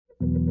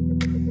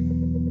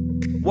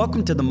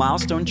Welcome to the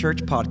Milestone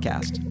Church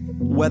podcast.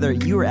 Whether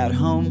you are at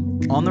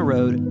home, on the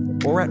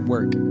road, or at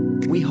work,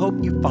 we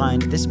hope you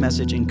find this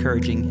message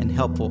encouraging and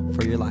helpful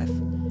for your life.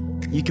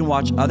 You can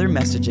watch other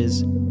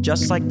messages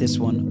just like this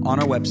one on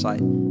our website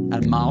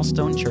at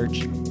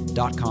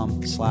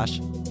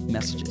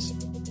milestonechurch.com/messages.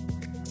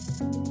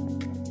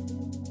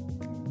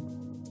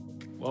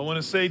 Well, I want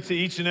to say to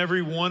each and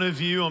every one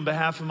of you on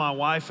behalf of my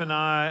wife and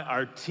I,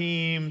 our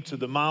team, to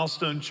the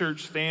Milestone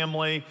Church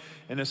family,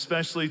 and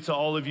especially to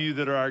all of you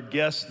that are our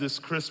guests this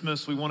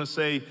Christmas, we want to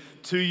say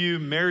to you,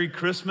 Merry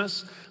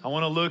Christmas. I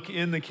want to look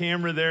in the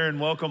camera there and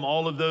welcome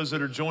all of those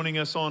that are joining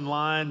us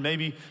online,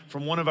 maybe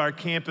from one of our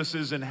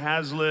campuses in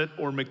Hazlitt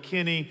or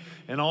McKinney,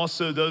 and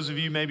also those of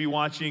you maybe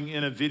watching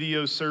in a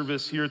video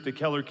service here at the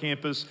Keller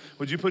campus.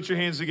 Would you put your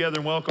hands together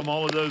and welcome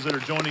all of those that are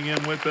joining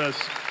in with us?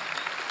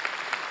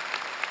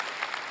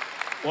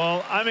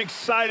 Well, I'm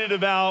excited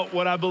about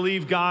what I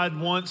believe God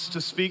wants to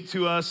speak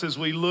to us as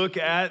we look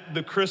at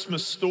the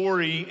Christmas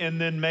story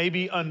and then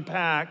maybe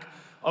unpack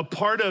a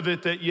part of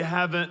it that you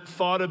haven't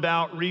thought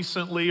about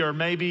recently, or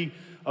maybe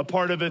a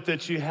part of it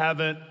that you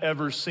haven't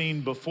ever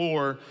seen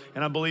before.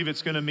 And I believe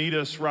it's going to meet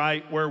us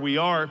right where we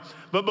are.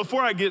 But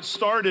before I get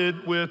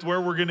started with where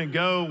we're going to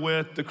go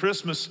with the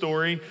Christmas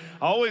story,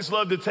 I always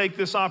love to take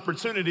this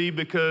opportunity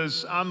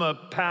because I'm a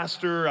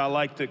pastor. I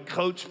like to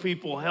coach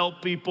people,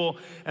 help people.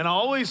 And I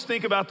always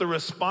think about the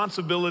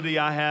responsibility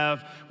I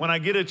have when I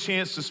get a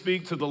chance to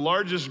speak to the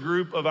largest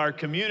group of our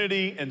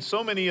community and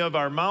so many of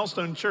our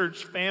Milestone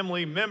Church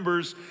family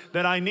members,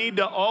 that I need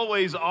to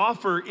always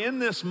offer in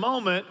this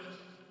moment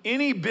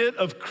any bit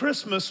of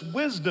Christmas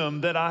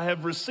wisdom that I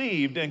have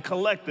received and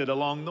collected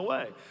along the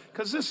way.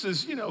 Because this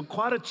is,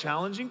 quite a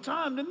challenging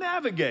time to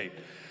navigate.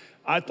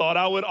 I thought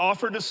I would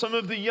offer to some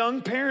of the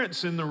young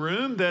parents in the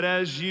room that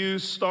as you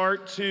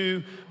start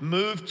to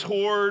move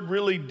toward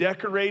really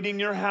decorating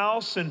your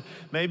house, and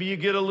maybe you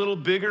get a little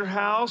bigger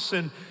house,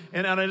 and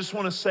I just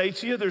want to say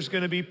to you, there's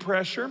going to be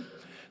pressure.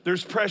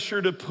 There's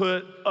pressure to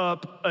put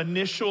up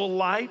initial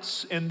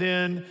lights, and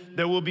then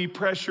there will be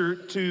pressure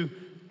to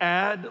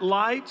add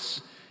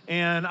lights.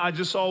 And I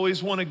just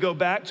always want to go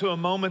back to a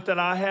moment that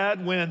I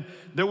had when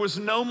there was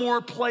no more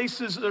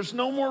places, there's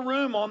no more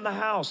room on the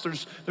house.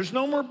 There's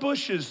no more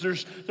bushes,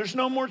 there's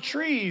no more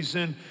trees,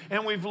 and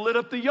we've lit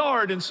up the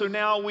yard, and so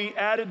now we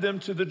added them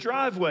to the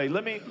driveway.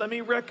 Let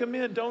me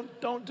recommend,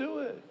 don't do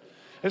it.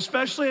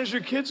 Especially as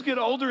your kids get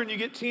older and you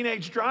get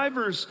teenage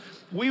drivers.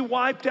 We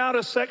wiped out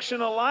a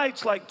section of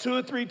lights like 2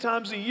 or 3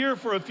 times a year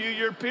for a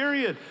few-year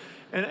period.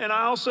 And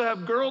I also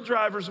have girl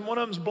drivers, and one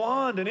of them's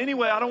blonde. And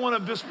anyway, I don't want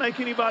to just make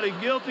anybody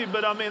guilty,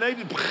 but I mean,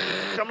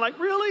 I'm like,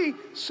 really?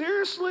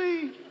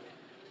 Seriously?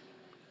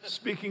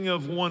 Speaking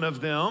of one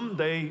of them,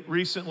 they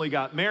recently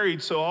got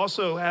married, so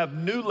also have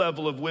new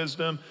level of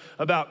wisdom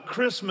about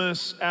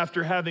Christmas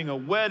after having a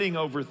wedding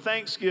over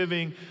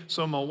Thanksgiving.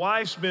 So my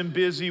wife's been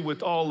busy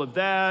with all of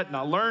that, and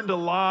I learned a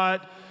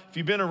lot. If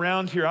you've been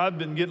around here, I've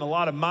been getting a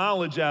lot of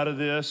mileage out of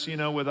this,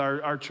 with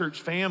our church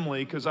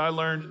family, because I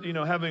learned,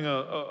 having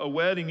a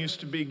wedding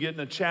used to be getting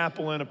a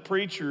chapel and a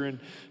preacher,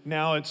 and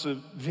now it's a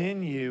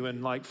venue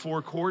and like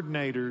 4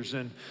 coordinators,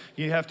 and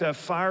you have to have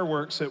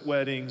fireworks at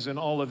weddings and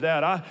all of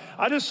that. I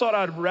just thought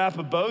I'd wrap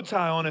a bow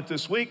tie on it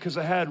this week because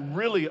I had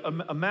really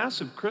a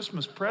massive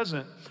Christmas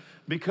present,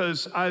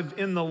 because I've,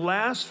 in the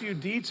last few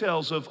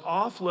details of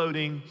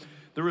offloading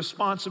the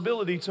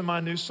responsibility to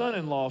my new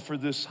son-in-law for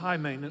this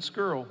high-maintenance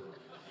girl.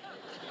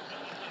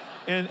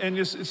 And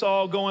just, it's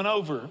all going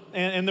over.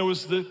 And there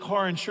was the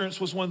car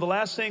insurance was one of the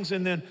last things.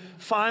 And then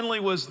finally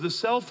was the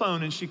cell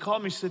phone. And she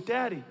called me, she said,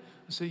 "Daddy." I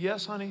said,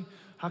 "Yes, honey.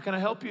 How can I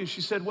help you?"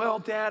 She said, "Well,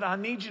 Dad, I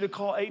need you to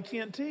call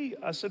AT&T.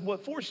 I said,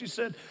 "What for?" She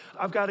said,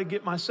 "I've got to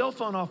get my cell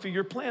phone off of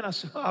your plan." I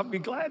said, "I'll be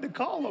glad to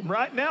call them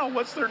right now.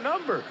 What's their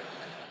number?"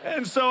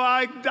 And so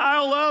I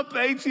dial up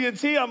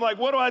AT&T. I'm like,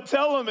 "What do I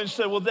tell them?" And she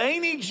said, "Well, they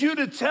need you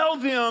to tell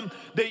them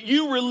that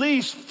you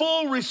release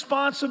full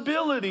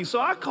responsibility."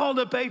 So I called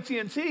up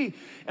AT&T,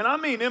 and I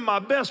mean, in my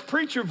best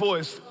preacher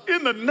voice,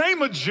 "In the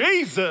name of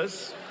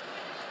Jesus,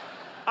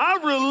 I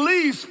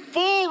release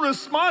full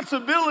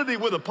responsibility,"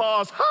 with a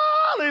pause,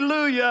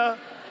 hallelujah,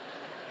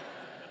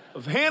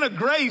 of Hannah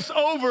Grace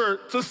over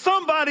to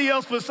somebody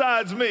else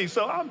besides me.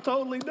 So I'm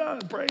totally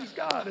done. Praise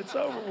God, it's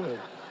over with.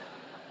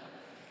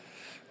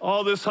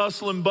 All this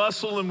hustle and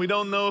bustle, and we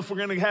don't know if we're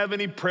going to have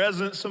any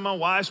presents. So my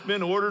wife's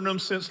been ordering them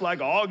since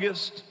like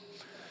August,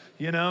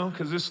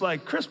 because it's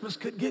like Christmas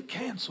could get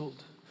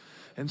canceled.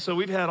 And so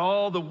we've had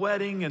all the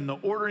wedding and the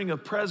ordering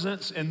of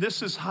presents, and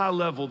this is high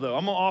level though.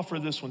 I'm going to offer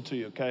this one to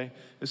you, okay?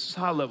 This is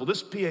high level.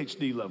 This is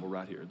PhD level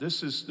right here.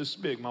 This is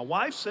big. My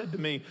wife said to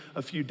me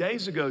a few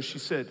days ago, she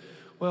said,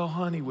 "Well,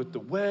 honey, with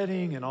the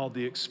wedding and all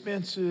the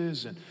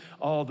expenses and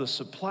all the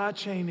supply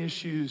chain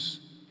issues,"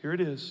 here it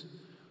is,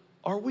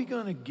 "are we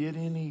going to get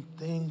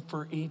anything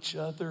for each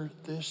other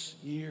this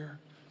year?"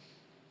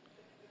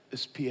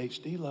 It's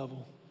PhD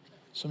level.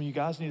 Some of you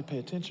guys need to pay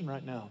attention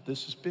right now.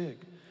 This is big.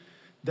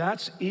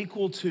 that's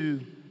equal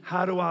to,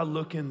 how do I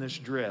look in this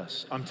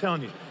dress? I'm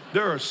telling you,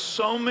 there are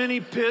so many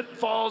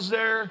pitfalls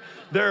there.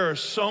 There are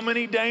so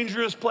many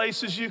dangerous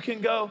places you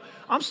can go.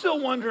 I'm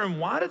still wondering,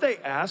 why do they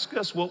ask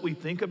us what we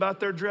think about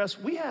their dress?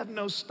 We have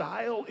no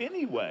style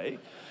anyway.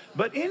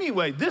 But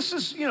anyway, this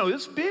is,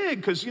 it's big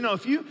because,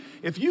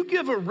 if you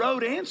give a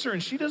rote answer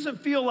and she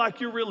doesn't feel like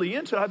you're really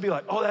into it, I'd be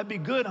like, oh, that'd be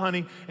good,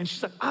 honey. And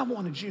she's like, I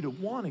wanted you to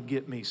want to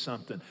get me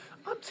something.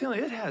 I'm telling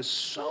you, it has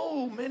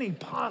so many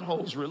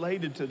potholes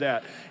related to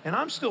that. And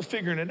I'm still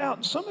figuring it out.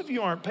 And some of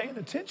you aren't paying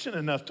attention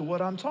enough to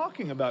what I'm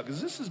talking about because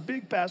this is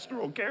big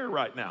pastoral care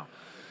right now.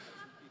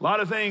 A lot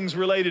of things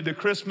related to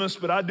Christmas,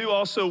 but I do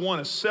also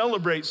want to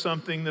celebrate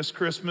something this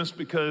Christmas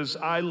because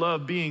I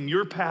love being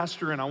your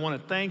pastor and I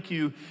want to thank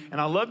you. And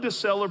I love to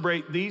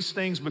celebrate these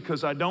things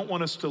because I don't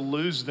want us to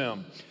lose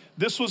them.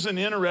 This was an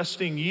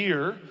interesting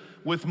year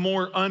with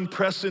more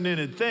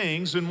unprecedented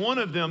things. And one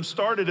of them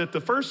started at the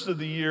first of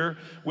the year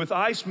with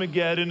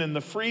Ice-Mageddon and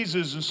the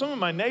freezes. And some of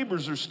my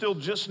neighbors are still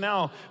just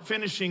now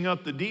finishing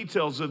up the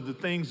details of the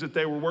things that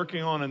they were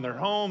working on in their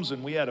homes.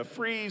 And we had a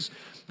freeze.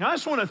 Now, I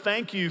just want to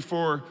thank you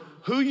for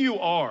who you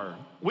are.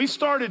 We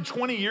started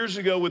 20 years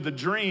ago with the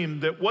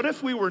dream that what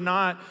if we were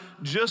not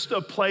just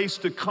a place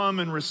to come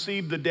and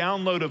receive the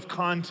download of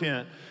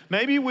content?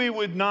 Maybe we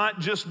would not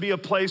just be a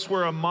place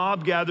where a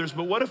mob gathers,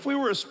 but what if we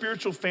were a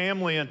spiritual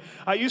family? And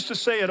I used to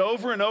say it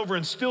over and over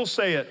and still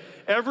say it.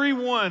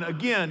 Everyone,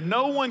 again,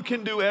 no one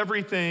can do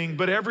everything,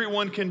 but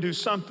everyone can do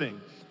something.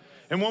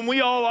 And when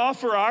we all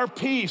offer our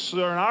peace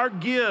or our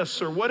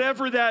gifts or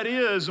whatever that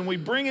is, and we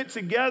bring it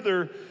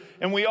together,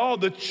 and we all,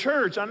 the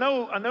church, I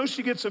know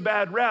she gets a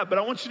bad rap, but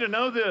I want you to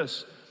know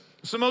this.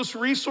 It's the most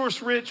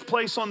resource-rich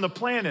place on the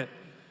planet.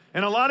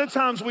 And a lot of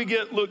times we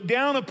get looked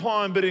down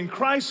upon, but in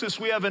crisis,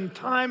 we have a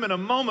time and a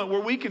moment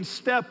where we can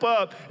step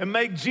up and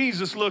make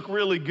Jesus look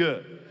really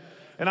good.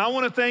 And I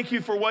want to thank you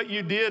for what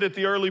you did at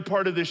the early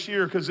part of this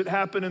year because it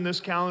happened in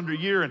this calendar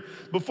year. And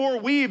before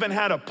we even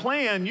had a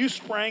plan, you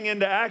sprang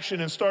into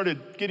action and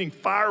started getting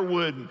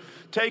firewood and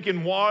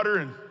taking water.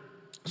 And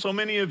so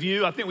many of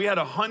you, I think we had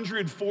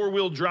 100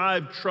 four-wheel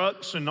drive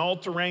trucks and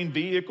all-terrain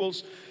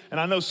vehicles. And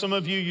I know some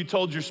of you, you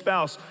told your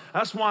spouse,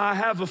 that's why I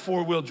have a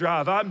four-wheel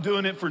drive. I'm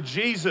doing it for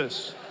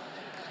Jesus.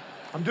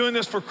 I'm doing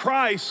this for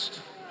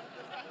Christ.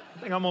 I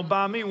think I'm gonna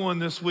buy me one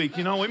this week.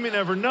 We may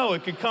never know,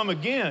 it could come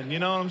again, you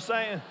know what I'm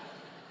saying?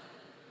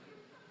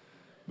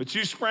 But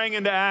you sprang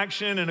into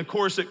action, and of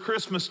course at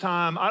Christmas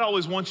time, I'd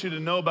always want you to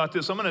know about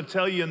this. I'm gonna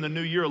tell you in the new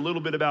year a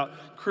little bit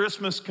about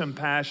Christmas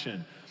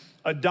compassion.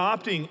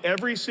 Adopting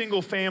every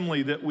single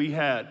family that we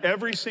had,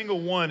 every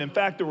single one. In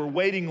fact, there were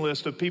waiting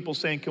lists of people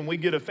saying, can we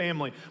get a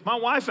family? My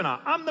wife and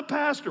I'm the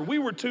pastor. We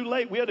were too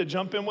late. We had to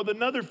jump in with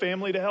another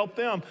family to help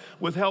them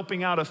with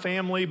helping out a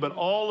family. But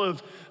all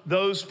of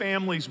those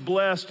families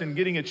blessed and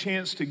getting a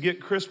chance to get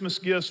Christmas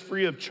gifts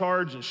free of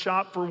charge and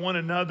shop for one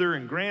another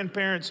and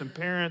grandparents and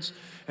parents.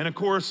 And of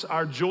course,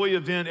 our joy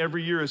event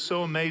every year is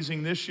so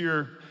amazing. This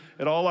year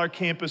at all our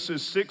campuses,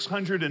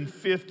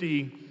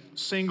 650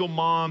 single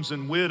moms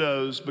and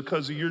widows,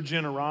 because of your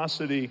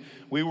generosity,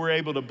 we were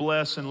able to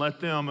bless and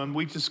let them, and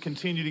we just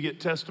continue to get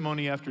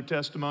testimony after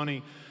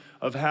testimony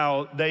of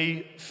how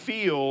they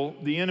feel,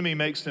 the enemy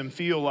makes them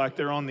feel like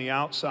they're on the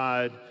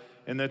outside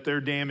and that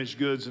they're damaged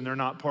goods and they're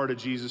not part of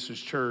Jesus's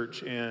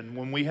church. And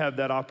when we have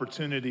that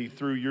opportunity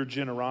through your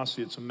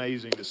generosity, it's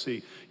amazing to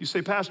see. You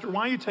say, Pastor,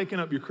 why are you taking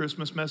up your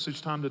Christmas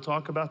message time to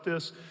talk about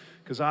this?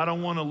 Because I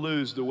don't want to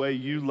lose the way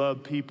you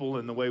love people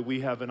and the way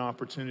we have an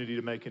opportunity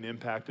to make an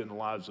impact in the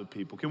lives of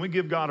people. Can we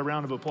give God a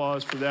round of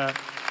applause for that?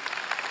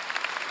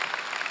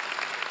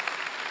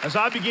 As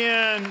I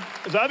began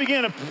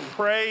to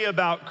pray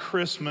about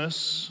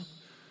Christmas,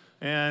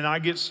 and I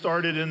get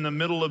started in the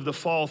middle of the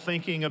fall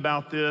thinking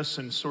about this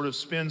and sort of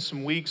spend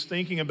some weeks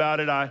thinking about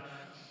it, I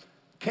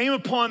came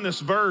upon this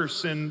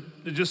verse, and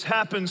it just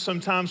happens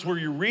sometimes where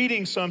you're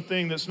reading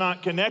something that's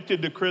not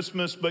connected to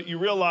Christmas, but you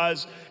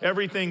realize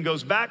everything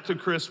goes back to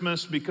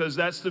Christmas because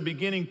that's the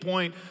beginning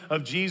point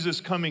of Jesus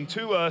coming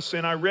to us.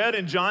 And I read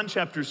in John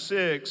chapter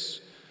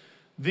 6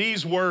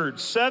 these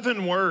words,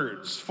 7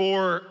 words,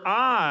 for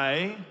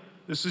I,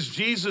 this is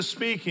Jesus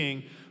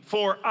speaking,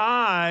 for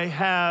I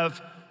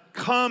have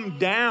come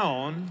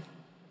down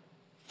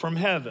from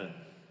heaven.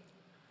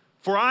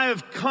 For I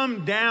have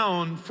come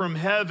down from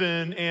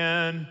heaven,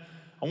 and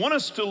I want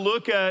us to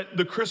look at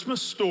the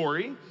Christmas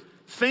story,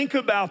 think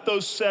about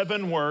those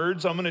 7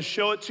 words. I'm gonna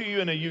show it to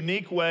you in a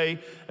unique way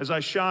as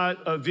I shot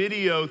a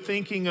video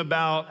thinking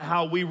about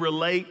how we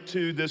relate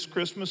to this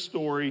Christmas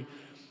story.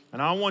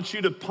 And I want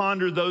you to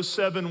ponder those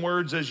 7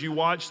 words as you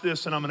watch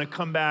this, and I'm gonna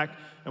come back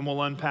and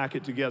we'll unpack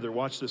it together.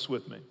 Watch this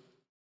with me.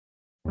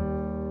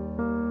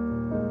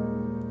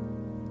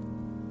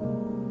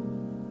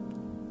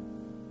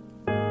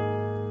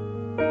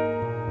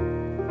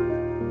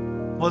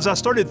 Well, as I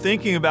started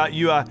thinking about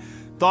you, I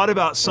thought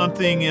about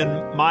something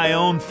in my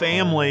own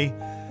family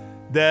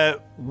that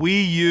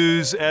we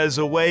use as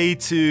a way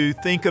to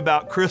think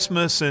about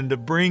Christmas and to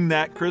bring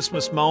that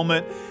Christmas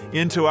moment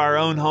into our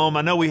own home.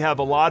 I know we have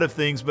a lot of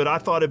things, but I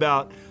thought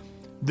about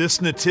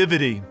this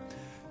nativity.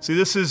 See,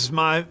 this is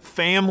my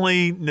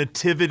family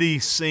nativity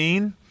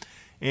scene.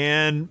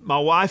 And my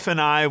wife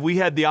and I, we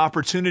had the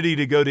opportunity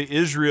to go to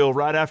Israel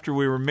right after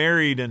we were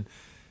married. And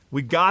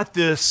we got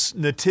this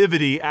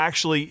nativity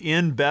actually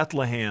in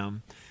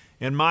Bethlehem.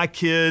 And my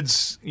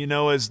kids,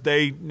 as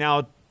they now,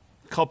 a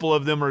couple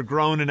of them are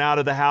grown and out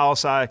of the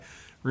house. I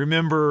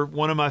remember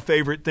one of my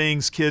favorite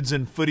things, kids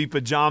in footy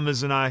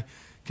pajamas. And I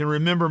can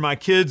remember my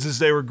kids as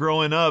they were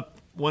growing up,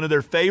 one of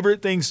their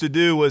favorite things to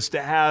do was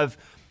to have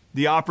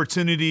the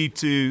opportunity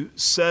to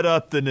set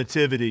up the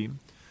nativity.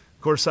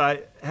 Of course,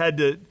 I had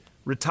to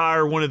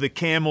retire one of the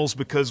camels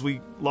because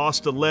we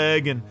lost a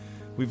leg and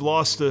we've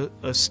lost a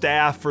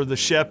staff for the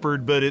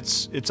shepherd, but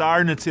it's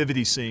our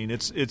nativity scene.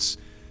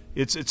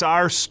 It's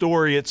our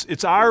story.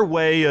 It's our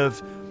way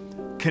of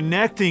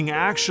connecting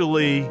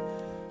actually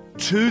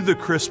to the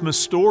Christmas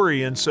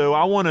story. And so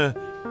I want to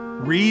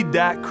read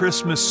that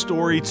Christmas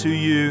story to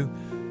you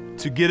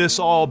to get us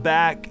all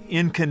back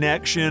in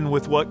connection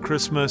with what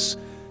Christmas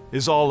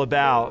is all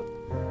about,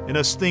 and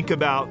us think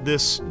about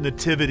this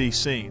nativity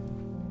scene.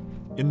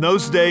 In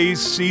those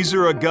days,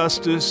 Caesar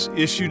Augustus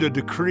issued a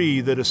decree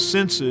that a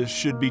census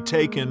should be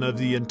taken of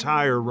the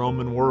entire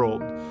Roman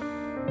world.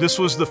 This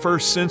was the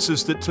first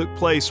census that took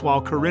place while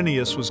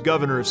Quirinius was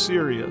governor of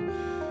Syria,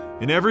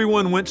 and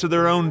everyone went to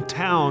their own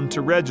town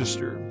to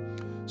register.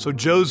 So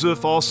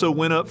Joseph also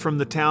went up from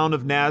the town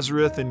of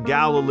Nazareth in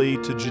Galilee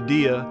to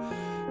Judea,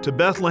 to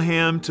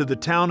Bethlehem, to the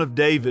town of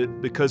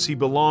David, because he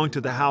belonged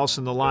to the house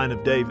and the line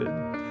of David.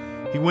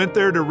 He went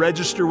there to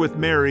register with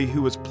Mary,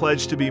 who was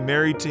pledged to be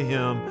married to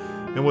him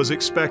and was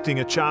expecting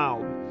a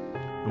child.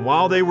 And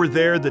while they were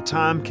there, the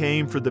time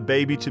came for the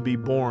baby to be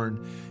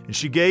born, and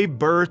she gave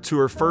birth to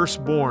her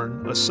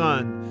firstborn, a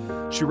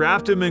son. She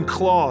wrapped him in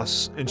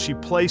cloths, and she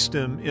placed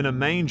him in a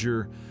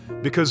manger,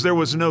 because there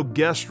was no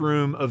guest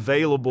room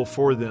available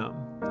for them.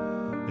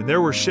 And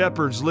there were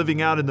shepherds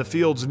living out in the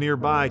fields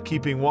nearby,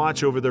 keeping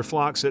watch over their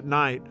flocks at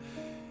night.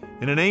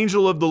 And an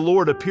angel of the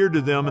Lord appeared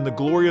to them, and the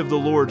glory of the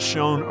Lord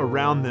shone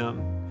around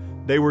them.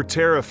 They were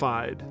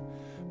terrified.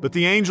 But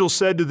the angel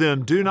said to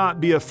them, "Do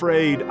not be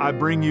afraid. I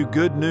bring you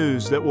good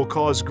news that will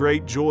cause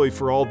great joy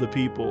for all the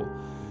people.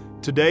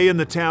 Today in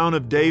the town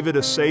of David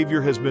a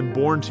Savior has been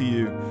born to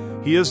you.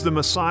 He is the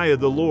Messiah,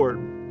 the Lord.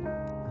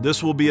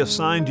 This will be a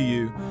sign to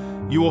you.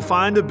 You will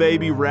find a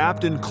baby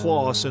wrapped in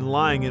cloths and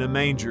lying in a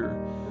manger."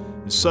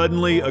 And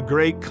suddenly a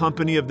great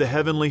company of the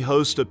heavenly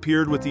host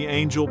appeared with the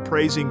angel,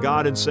 praising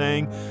God and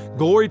saying,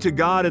 "Glory to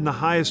God in the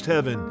highest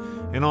heaven,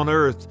 and on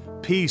earth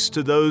peace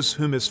to those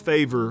whom His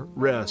favor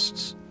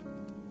rests."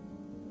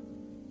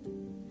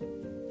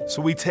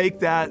 So we take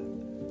that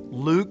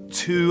Luke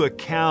 2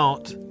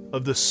 account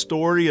of the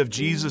story of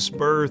Jesus'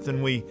 birth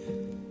and we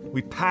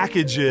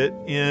package it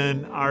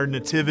in our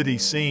nativity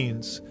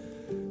scenes.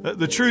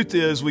 The truth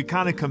is, we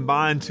kind of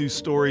combine two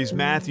stories.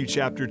 Matthew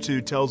chapter 2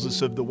 tells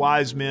us of the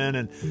wise men,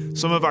 and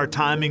some of our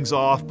timing's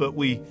off, but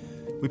we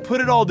put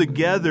it all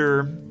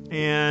together,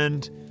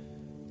 and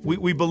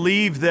we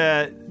believe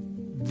that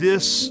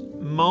this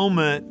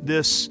moment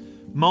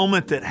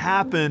that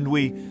happened,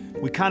 we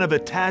kind of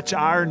attach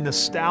our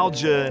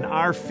nostalgia and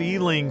our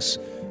feelings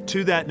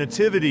to that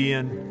nativity,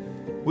 and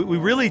we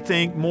really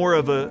think more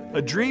of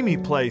a dreamy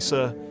place,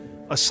 a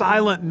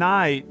silent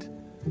night,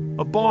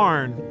 a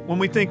barn. When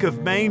we think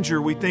of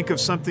manger, we think of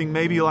something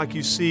maybe like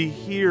you see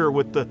here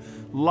with the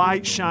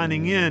light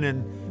shining in,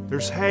 and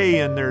there's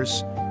hay and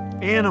there's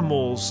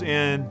animals,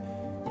 and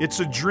it's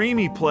a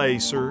dreamy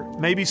place. Or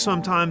maybe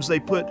sometimes they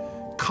put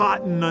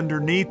cotton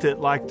underneath it,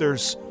 like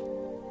there's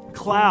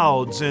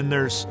clouds and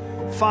there's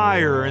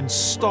fire and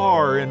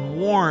star and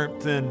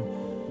warmth and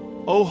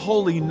oh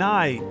holy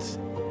night.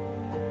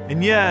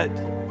 And yet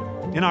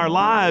in our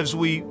lives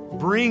we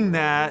bring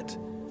that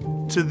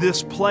to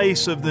this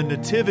place of the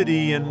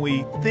nativity, and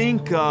we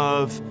think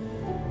of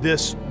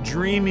this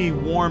dreamy,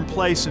 warm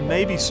place, and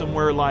maybe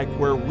somewhere like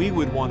where we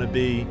would want to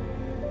be.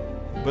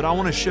 But I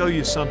want to show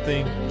you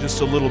something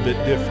just a little bit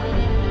different.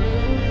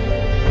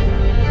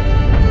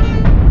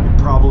 It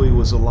probably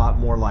was a lot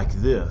more like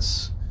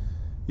this.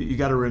 You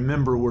got to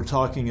remember, we're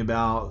talking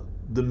about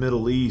the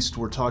Middle East.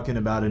 We're talking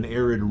about an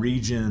arid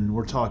region.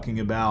 We're talking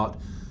about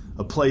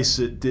a place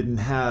that didn't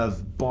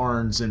have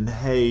barns and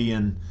hay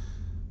and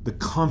the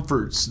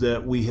comforts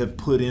that we have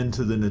put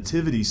into the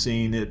nativity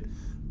scene. It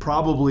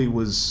probably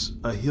was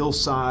a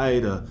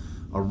hillside, a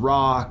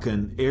rock,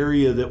 an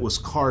area that was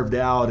carved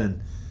out, and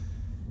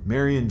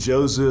Mary and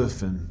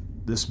Joseph and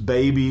this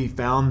baby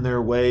found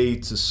their way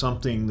to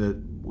something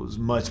that was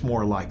much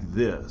more like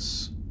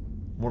this,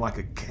 more like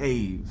a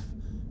cave,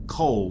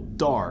 cold,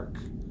 dark.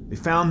 They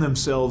found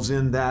themselves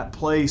in that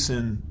place,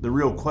 and the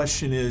real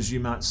question is,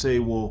 you might say,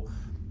 well,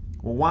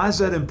 why is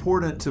that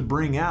important to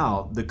bring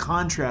out the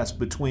contrast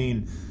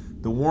between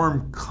the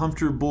warm,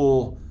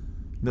 comfortable,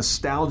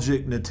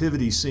 nostalgic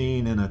nativity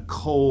scene and a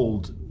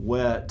cold,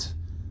 wet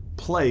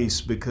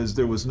place because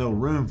there was no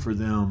room for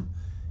them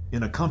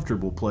in a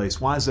comfortable place?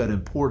 Why is that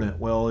important?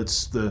 Well,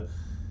 it's the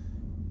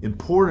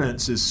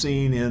importance is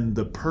seen in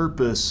the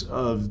purpose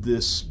of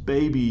this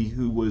baby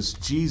who was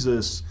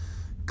Jesus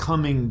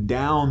coming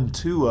down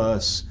to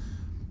us.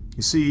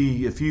 You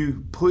see, if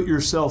you put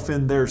yourself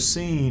in their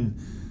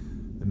scene,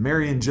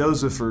 Mary and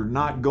Joseph are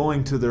not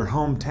going to their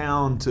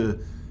hometown to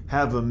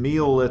have a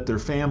meal at their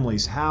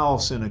family's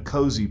house in a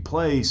cozy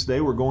place.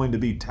 They were going to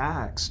be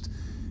taxed.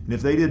 And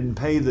if they didn't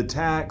pay the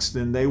tax,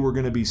 then they were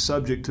going to be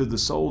subject to the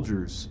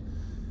soldiers.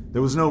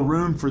 There was no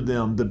room for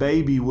them. The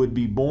baby would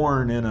be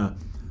born in a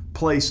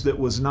place that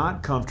was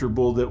not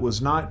comfortable, that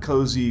was not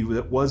cozy,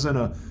 that wasn't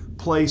a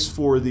place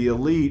for the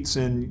elites.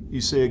 And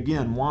you say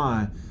again,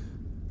 why?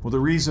 Well, the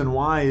reason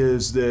why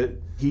is that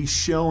he's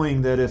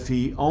showing that if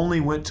he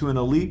only went to an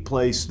elite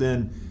place,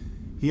 then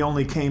he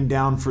only came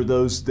down for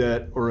those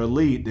that are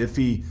elite. If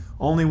he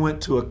only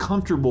went to a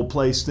comfortable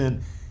place,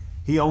 then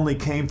he only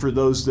came for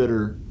those that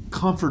are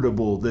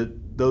comfortable,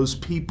 that those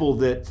people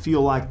that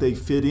feel like they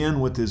fit in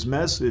with his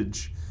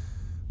message.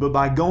 But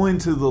by going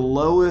to the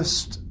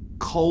lowest,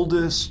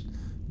 coldest,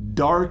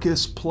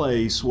 darkest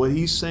place, what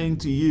he's saying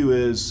to you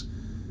is,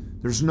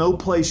 there's no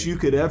place you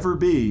could ever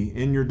be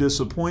in your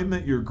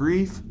disappointment, your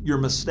grief, your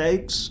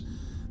mistakes,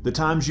 the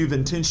times you've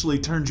intentionally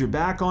turned your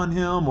back on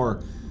him,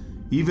 or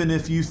even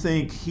if you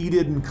think he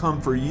didn't come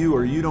for you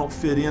or you don't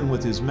fit in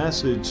with his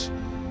message.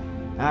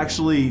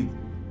 Actually,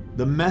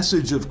 the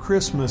message of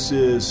Christmas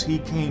is he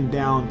came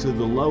down to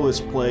the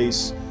lowest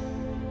place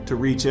to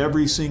reach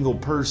every single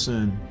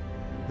person,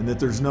 and that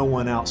there's no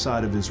one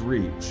outside of his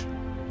reach.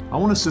 I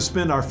want us to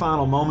spend our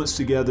final moments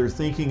together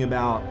thinking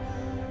about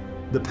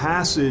the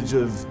passage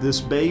of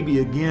this baby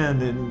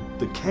again. In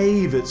the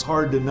cave, it's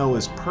hard to know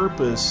his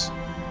purpose,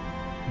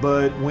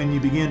 but when you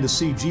begin to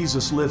see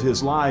Jesus live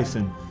his life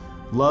and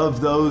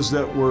love those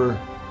that were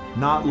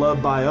not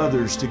loved by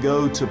others, to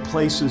go to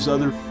places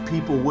other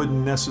people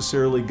wouldn't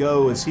necessarily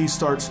go, as he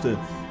starts to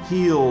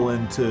heal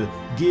and to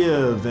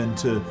give and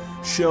to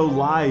show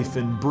life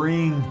and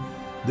bring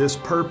this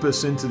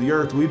purpose into the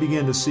earth, we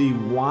begin to see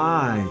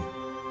why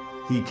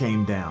he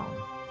came down.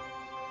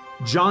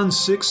 John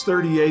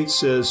 6:38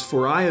 says,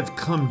 "For I have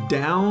come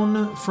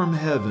down from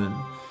heaven,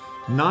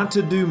 not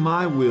to do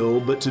my will,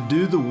 but to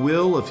do the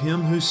will of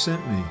him who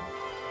sent me.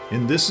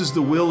 And this is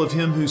the will of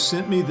him who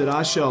sent me, that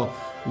I shall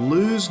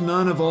lose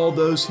none of all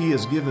those he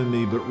has given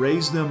me, but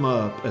raise them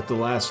up at the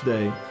last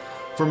day.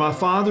 For my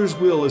Father's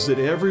will is that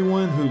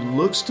everyone who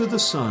looks to the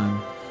Son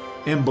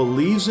and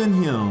believes in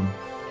him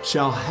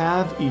shall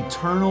have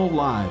eternal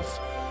life,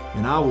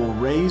 and I will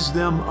raise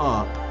them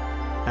up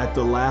at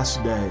the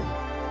last day."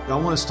 I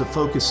want us to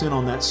focus in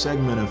on that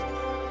segment of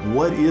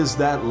what is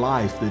that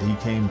life that he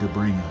came to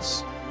bring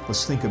us.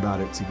 Let's think about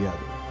it together.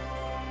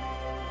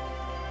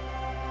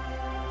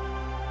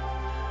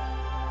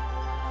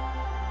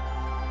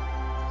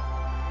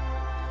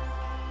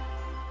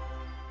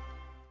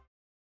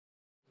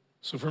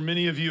 So for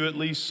many of you, at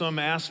least some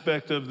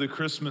aspect of the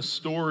Christmas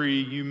story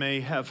you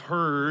may have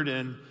heard,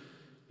 and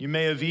you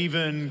may have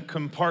even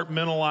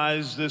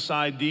compartmentalized this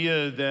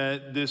idea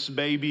that this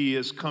baby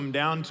has come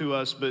down to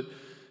us, but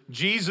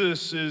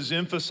Jesus is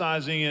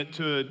emphasizing it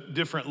to a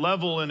different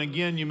level. And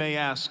again, you may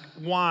ask,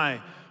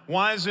 why?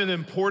 Why is it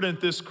important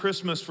this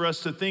Christmas for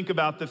us to think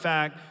about the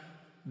fact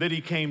that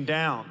he came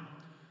down?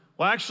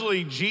 Well,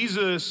 actually,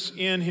 Jesus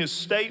in his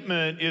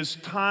statement is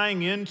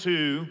tying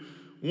into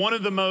one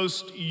of the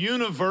most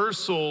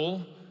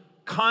universal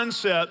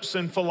concepts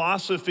and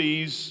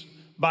philosophies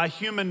by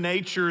human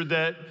nature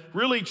that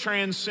really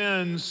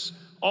transcends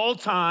all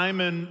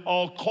time and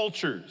all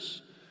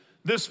cultures.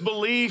 This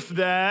belief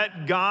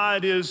that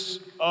God is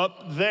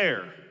up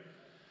there.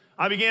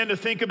 I began to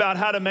think about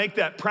how to make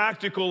that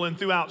practical, and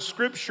throughout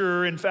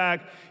Scripture, in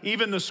fact,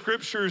 even the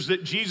Scriptures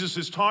that Jesus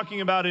is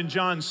talking about in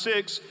John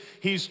 6,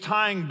 he's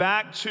tying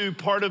back to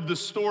part of the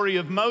story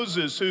of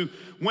Moses, who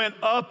went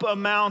up a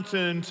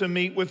mountain to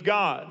meet with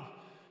God.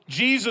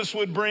 Jesus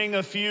would bring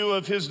a few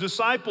of his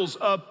disciples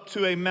up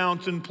to a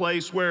mountain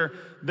place where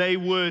they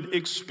would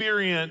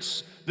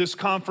experience this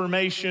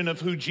confirmation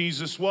of who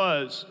Jesus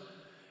was.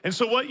 And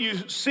so what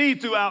you see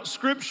throughout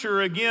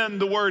Scripture, again,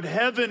 the word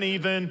heaven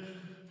even,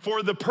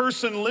 for the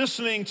person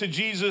listening to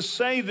Jesus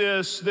say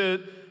this,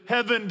 that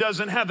heaven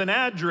doesn't have an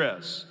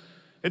address.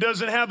 It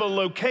doesn't have a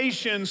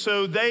location,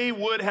 so they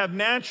would have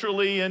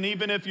naturally, and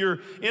even if you're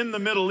in the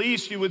Middle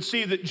East, you would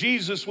see that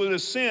Jesus would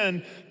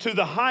ascend to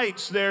the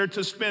heights there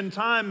to spend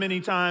time many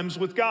times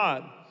with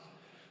God.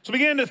 So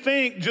begin to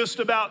think just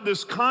about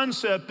this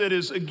concept that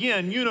is,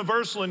 again,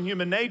 universal in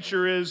human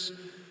nature, is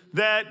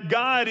that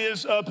God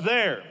is up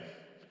there.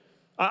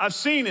 I've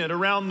seen it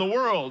around the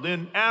world.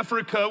 In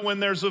Africa, when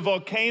there's a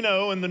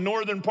volcano in the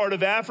northern part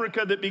of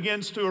Africa that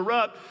begins to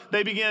erupt,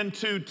 they begin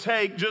to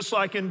take, just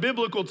like in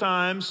biblical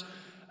times,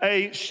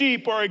 a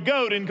sheep or a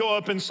goat and go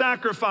up and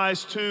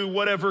sacrifice to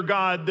whatever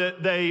god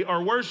that they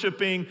are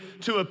worshiping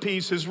to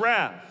appease his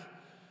wrath.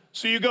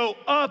 So you go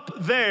up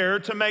there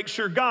to make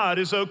sure God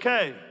is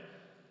okay.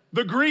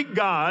 The Greek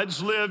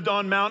gods lived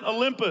on Mount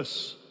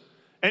Olympus.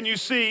 And you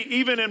see,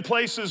 even in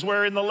places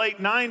where in the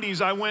late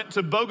 90s, I went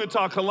to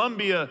Bogota,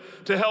 Colombia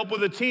to help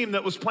with a team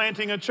that was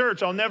planting a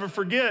church. I'll never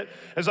forget,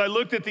 as I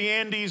looked at the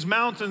Andes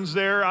Mountains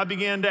there, I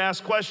began to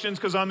ask questions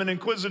because I'm an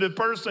inquisitive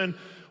person.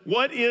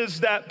 what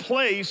is that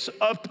place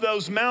up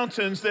those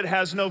mountains that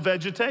has no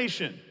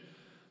vegetation?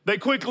 They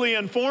quickly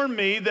informed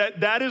me that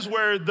that is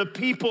where the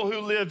people who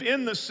live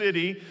in the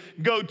city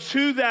go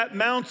to that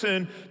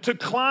mountain to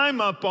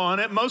climb up on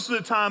it, most of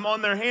the time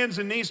on their hands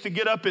and knees to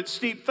get up its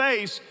steep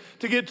face,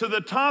 to get to the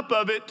top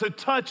of it, to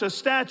touch a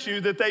statue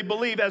that they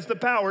believe has the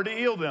power to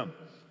heal them.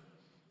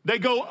 They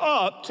go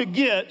up to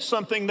get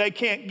something they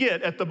can't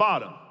get at the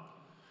bottom.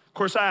 Of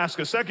course, I asked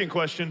a second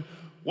question,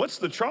 what's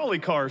the trolley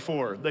car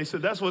for? They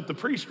said, that's what the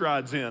priest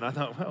rides in. I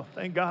thought, well,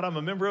 thank God I'm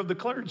a member of the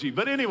clergy.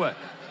 But anyway.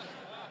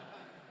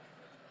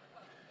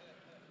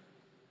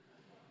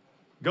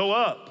 Go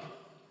up.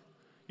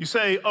 You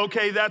say,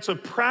 okay, that's a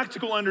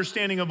practical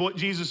understanding of what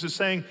Jesus is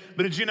saying.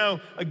 But did you know,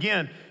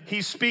 again,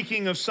 he's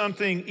speaking of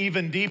something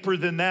even deeper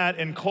than that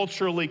and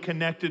culturally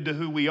connected to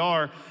who we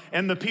are.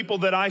 And the people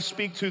that I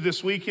speak to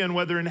this weekend,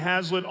 whether in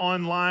Hazlitt,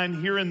 online,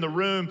 here in the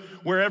room,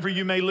 wherever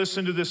you may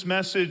listen to this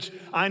message,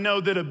 I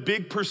know that a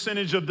big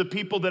percentage of the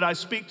people that I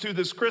speak to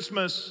this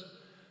Christmas,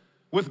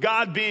 with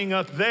God being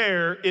up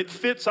there, it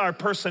fits our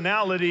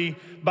personality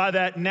by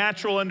that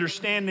natural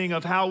understanding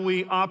of how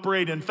we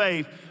operate in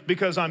faith,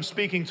 because I'm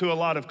speaking to a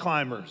lot of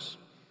climbers.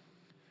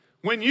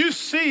 When you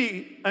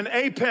see an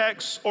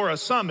apex or a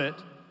summit,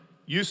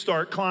 you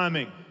start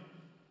climbing.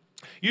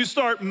 You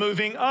start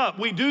moving up.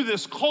 We do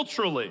this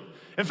culturally.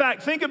 In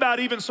fact, think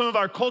about even some of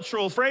our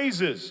cultural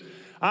phrases.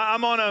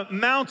 I'm on a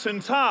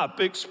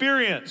mountaintop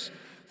experience.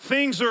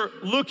 Things are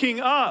looking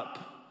up.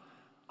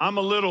 I'm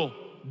a little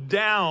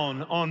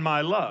down on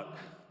my luck.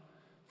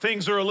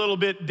 Things are a little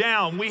bit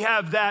down. We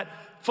have that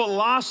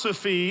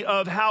philosophy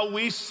of how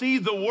we see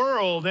the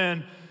world,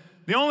 and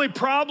the only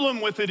problem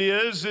with it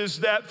is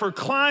that for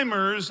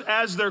climbers,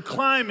 as they're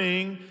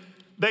climbing,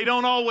 they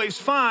don't always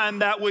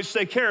find that which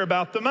they care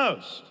about the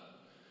most.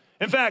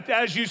 In fact,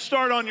 as you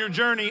start on your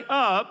journey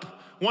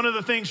up, one of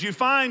the things you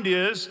find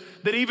is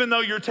that even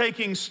though you're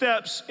taking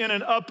steps in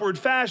an upward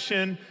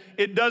fashion,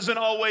 it doesn't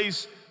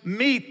always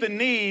meet the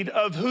need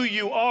of who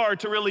you are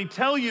to really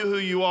tell you who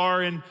you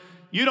are, and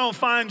you don't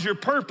find your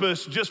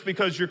purpose just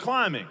because you're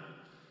climbing.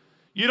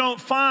 You don't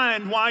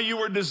find why you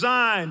were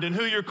designed and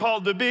who you're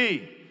called to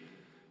be.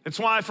 It's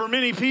why for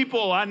many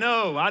people, I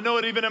know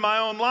it even in my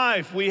own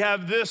life, we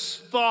have this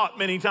thought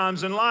many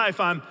times in life,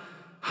 I'm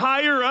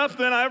higher up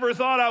than I ever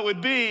thought I would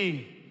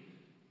be.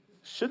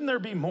 Shouldn't there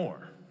be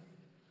more?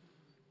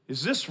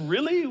 Is this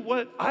really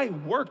what I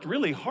worked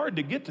really hard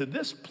to get to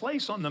this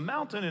place on the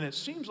mountain, and it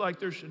seems like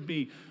there should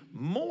be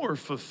more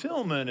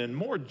fulfillment and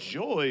more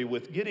joy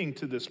with getting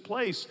to this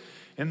place?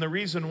 And the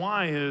reason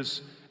why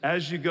is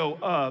as you go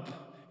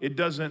up, it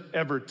doesn't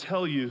ever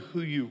tell you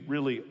who you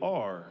really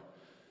are.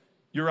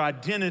 Your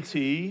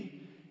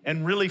identity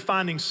and really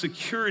finding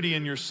security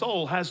in your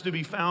soul has to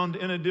be found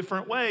in a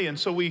different way. And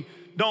so we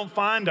don't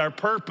find our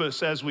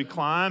purpose as we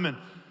climb. And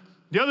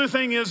the other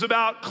thing is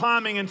about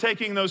climbing and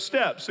taking those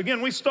steps.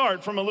 Again, we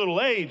start from a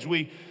little age.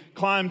 We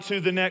climb to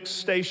the next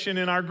station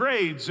in our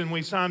grades, and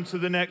we climb to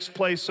the next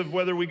place of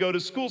whether we go to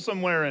school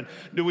somewhere, and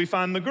do we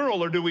find the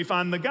girl or do we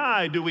find the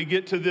guy? Do we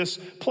get to this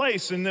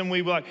place? And then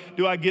we like,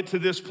 do I get to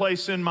this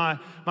place in my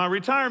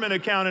retirement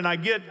account? And I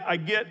get.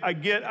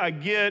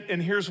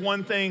 And here's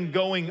one thing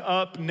going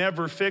up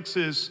never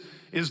fixes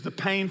is the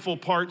painful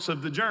parts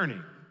of the journey.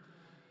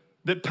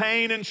 That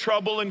pain and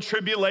trouble and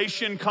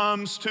tribulation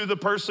comes to the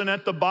person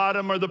at the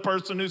bottom or the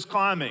person who's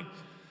climbing.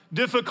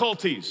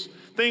 Difficulties,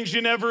 things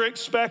you never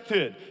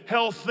expected,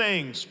 health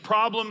things,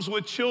 problems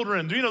with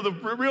children. You know, the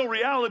real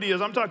reality is,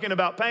 I'm talking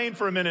about pain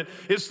for a minute,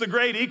 it's the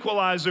great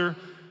equalizer,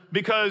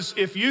 because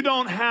if you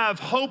don't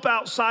have hope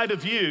outside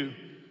of you,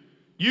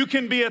 you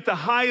can be at the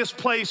highest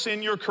place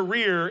in your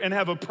career and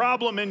have a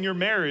problem in your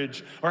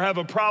marriage or have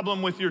a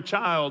problem with your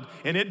child,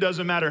 and it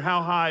doesn't matter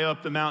how high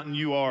up the mountain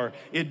you are,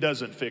 it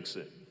doesn't fix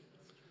it.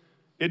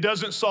 It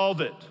doesn't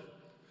solve it.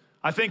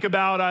 I think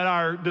about at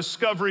our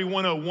Discovery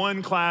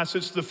 101 class,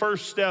 it's the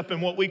first step in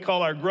what we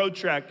call our growth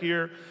track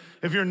here.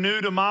 If you're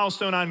new to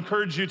Milestone, I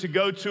encourage you to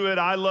go to it.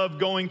 I love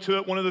going to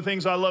it. One of the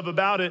things I love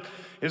about it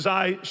is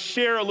I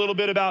share a little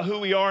bit about who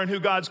we are and who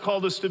God's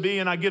called us to be,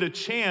 and I get a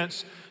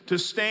chance to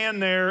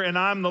stand there, and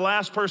I'm the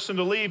last person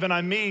to leave, and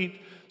I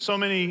meet so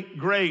many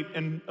great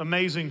and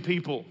amazing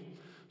people.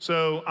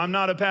 So I'm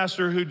not a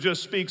pastor who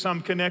just speaks,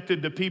 I'm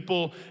connected to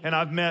people, and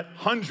I've met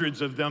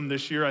hundreds of them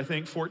this year. I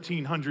think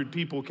 1,400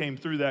 people came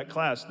through that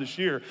class this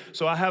year.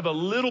 So I have a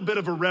little bit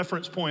of a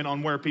reference point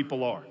on where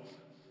people are.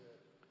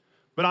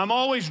 But I'm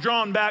always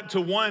drawn back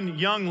to one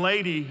young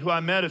lady who I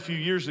met a few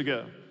years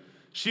ago.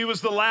 She was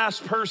the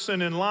last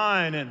person in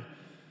line, and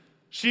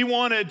she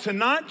wanted to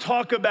not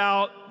talk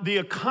about the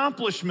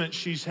accomplishments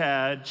she's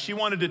had. She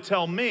wanted to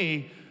tell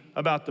me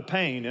about the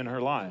pain in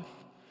her life.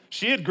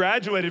 She had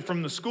graduated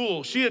from the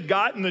school. She had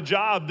gotten the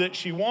job that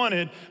she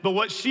wanted, but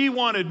what she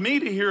wanted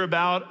me to hear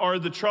about are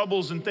the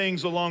troubles and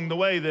things along the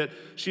way, that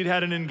she'd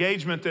had an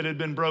engagement that had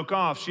been broke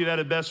off. She'd had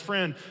a best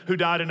friend who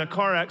died in a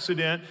car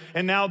accident,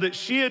 and now that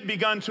she had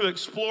begun to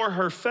explore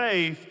her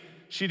faith,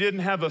 she didn't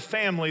have a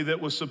family that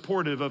was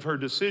supportive of her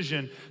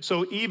decision.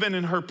 So even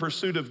in her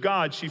pursuit of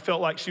God, she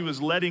felt like she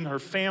was letting her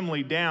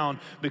family down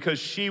because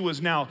she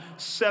was now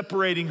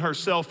separating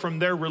herself from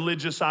their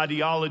religious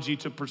ideology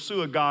to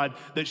pursue a God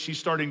that she's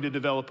starting to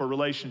develop a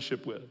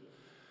relationship with.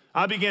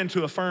 I began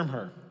to affirm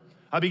her.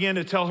 I began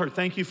to tell her,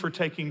 thank you for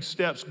taking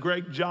steps,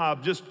 great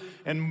job.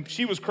 And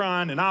she was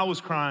crying and I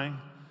was crying.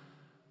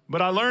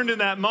 But I learned in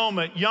that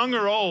moment, young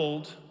or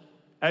old,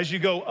 as you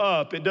go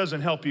up, it doesn't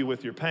help you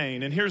with your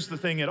pain. And here's the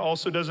thing it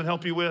also doesn't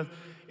help you with.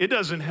 It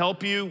doesn't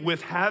help you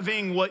with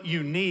having what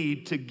you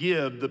need to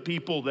give the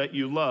people that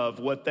you love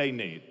what they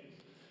need.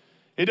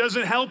 It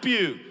doesn't help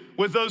you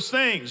with those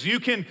things. You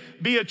can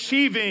be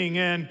achieving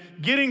and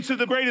getting to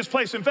the greatest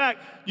place. In fact,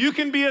 you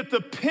can be at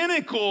the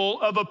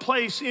pinnacle of a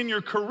place in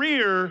your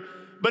career,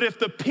 but if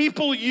the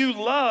people you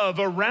love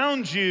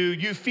around you,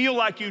 you feel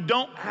like you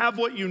don't have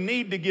what you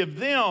need to give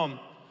them,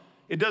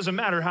 it doesn't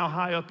matter how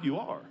high up you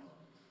are.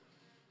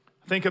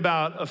 Think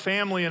about a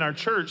family in our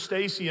church,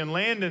 Stacy and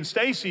Landon.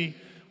 Stacy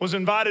was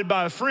invited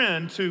by a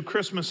friend to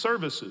Christmas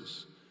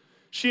services.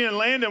 She and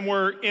Landon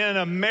were in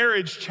a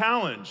marriage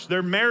challenge.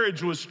 Their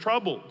marriage was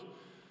troubled.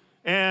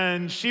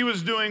 And she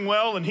was doing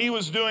well and he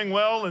was doing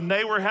well and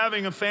they were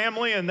having a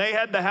family and they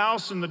had the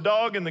house and the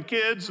dog and the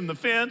kids and the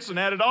fence and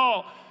had it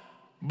all,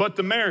 but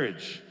the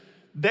marriage.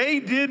 They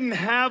didn't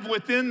have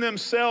within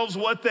themselves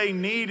what they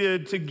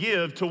needed to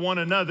give to one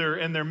another,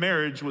 and their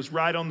marriage was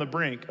right on the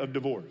brink of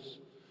divorce.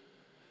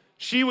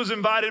 She was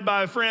invited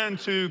by a friend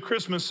to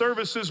Christmas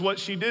services. What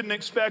she didn't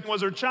expect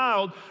was her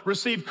child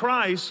received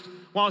Christ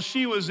while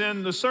she was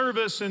in the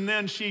service, and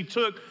then she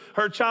took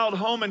her child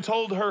home and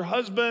told her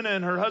husband,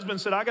 and her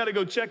husband said, I got to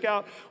go check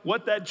out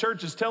what that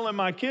church is telling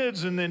my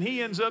kids, and then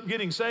he ends up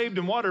getting saved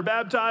and water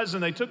baptized,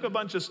 and they took a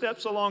bunch of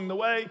steps along the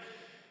way.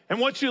 And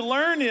what you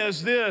learn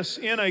is this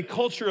in a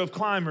culture of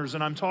climbers,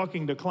 and I'm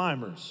talking to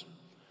climbers.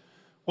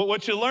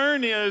 What you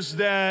learn is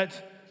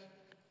that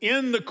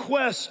in the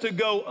quest to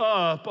go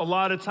up, a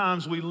lot of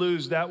times we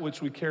lose that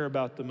which we care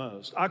about the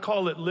most. I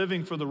call it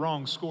living for the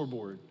wrong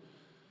scoreboard.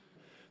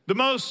 The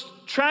most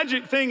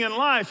tragic thing in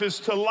life is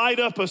to light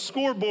up a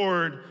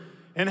scoreboard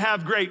and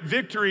have great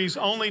victories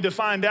only to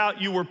find out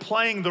you were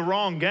playing the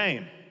wrong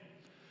game.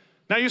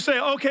 Now you say,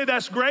 okay,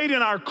 that's great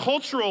in our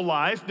cultural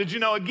life. Did you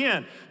know,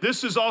 again,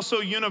 this is also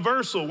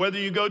universal. Whether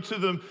you go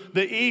to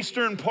the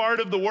eastern part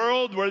of the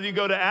world, whether you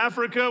go to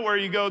Africa, whether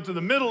you go to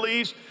the Middle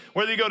East,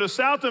 whether you go to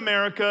South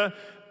America,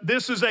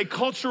 this is a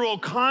cultural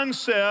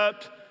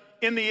concept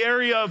in the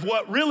area of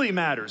what really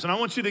matters. And I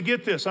want you to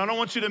get this. I don't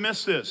want you to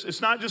miss this.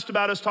 It's not just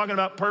about us talking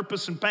about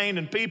purpose and pain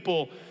and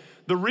people.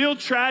 The real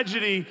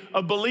tragedy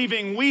of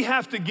believing we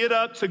have to get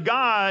up to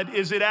God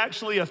is it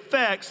actually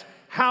affects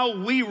how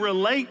we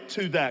relate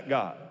to that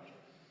God.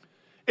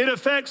 It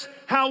affects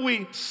how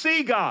we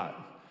see God.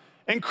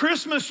 And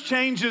Christmas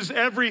changes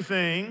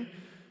everything.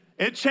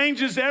 It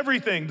changes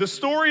everything. The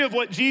story of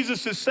what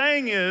Jesus is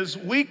saying is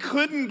we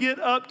couldn't get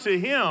up to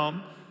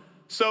him,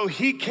 so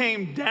he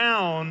came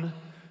down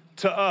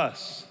to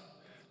us.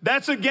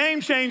 That's a game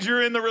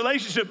changer in the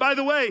relationship. By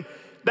the way,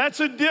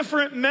 that's a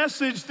different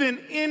message than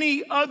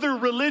any other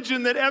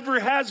religion that ever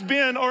has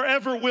been or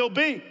ever will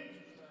be.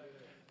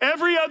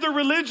 Every other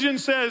religion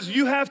says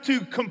you have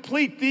to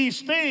complete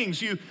these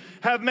things. You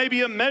have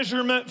maybe a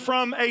measurement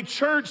from a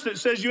church that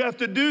says you have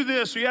to do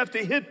this, or you have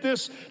to hit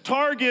this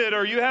target,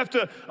 or you have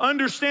to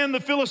understand the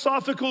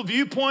philosophical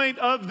viewpoint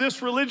of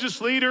this religious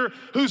leader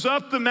who's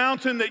up the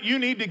mountain that you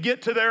need to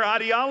get to their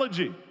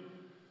ideology.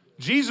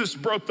 Jesus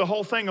broke the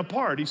whole thing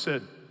apart. He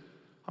said,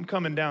 I'm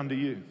coming down to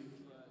you.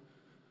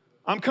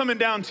 I'm coming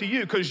down to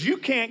you because you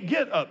can't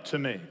get up to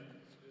me.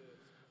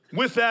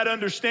 With that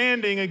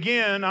understanding,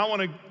 again, I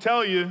want to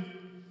tell you,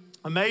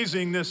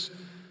 amazing, this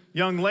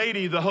young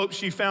lady, the hope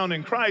she found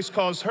in Christ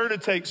caused her to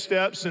take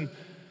steps. And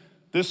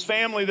this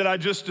family that I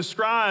just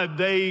described,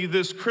 they,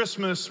 this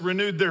Christmas,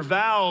 renewed their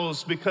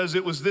vows because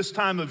it was this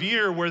time of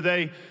year where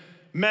they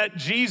met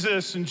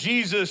Jesus, and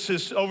Jesus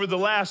has, over the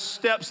last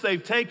steps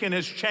they've taken,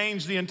 has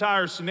changed the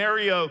entire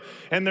scenario,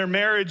 and their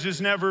marriage has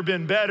never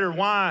been better.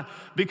 Why?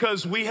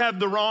 Because we have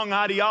the wrong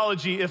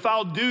ideology. If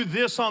I'll do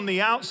this on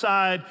the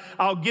outside,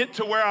 I'll get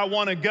to where I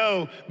want to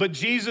go. But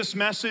Jesus'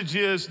 message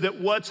is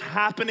that what's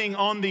happening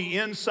on the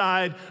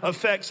inside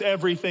affects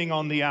everything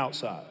on the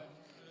outside.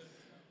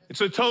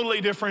 It's a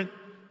totally different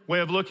way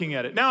of looking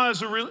at it. Now,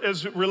 as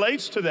it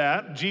relates to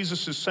that,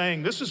 Jesus is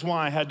saying, this is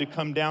why I had to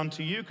come down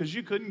to you, because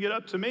you couldn't get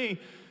up to me.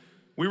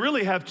 We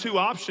really have two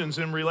options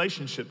in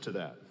relationship to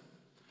that.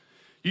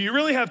 You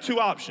really have two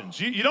options.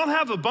 You don't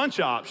have a bunch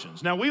of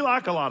options. Now, we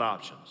like a lot of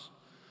options.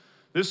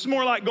 This is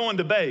more like going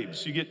to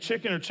Babes. You get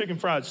chicken or chicken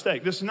fried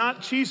steak. This is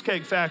not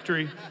Cheesecake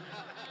Factory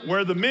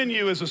where the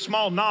menu is a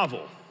small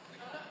novel.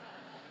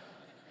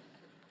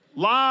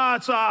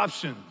 Lots of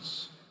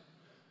options.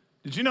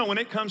 Did you know when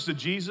it comes to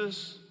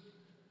Jesus,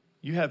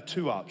 you have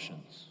two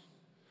options.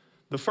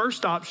 The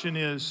first option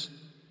is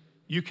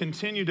you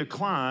continue to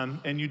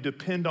climb and you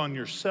depend on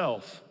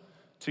yourself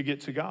to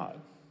get to God.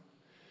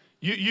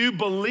 You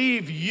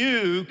believe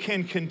you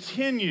can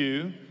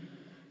continue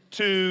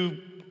to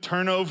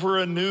turn over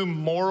a new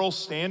moral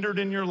standard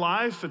in your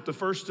life at the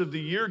first of the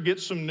year, get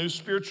some new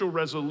spiritual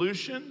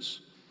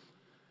resolutions.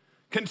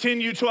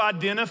 Continue to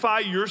identify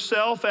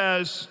yourself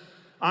as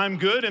I'm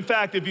good. In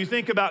fact, if you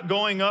think about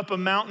going up a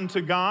mountain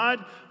to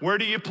God, where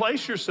do you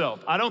place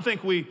yourself? I don't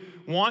think we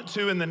want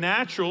to in the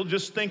natural.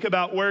 Just think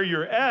about where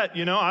you're at.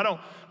 You know, I don't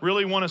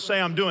really want to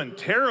say I'm doing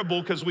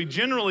terrible because we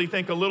generally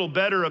think a little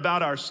better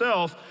about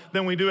ourselves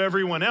than we do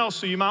everyone else.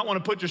 So you might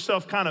want to put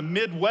yourself kind of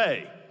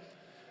midway.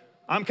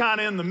 I'm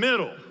kind of in the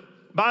middle.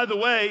 By the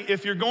way,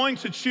 if you're going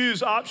to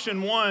choose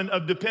option one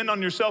of depend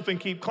on yourself and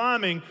keep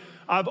climbing,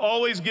 I've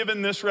always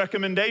given this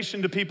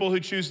recommendation to people who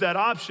choose that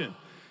option.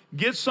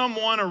 Get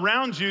someone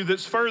around you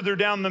that's further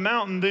down the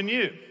mountain than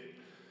you.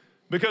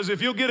 Because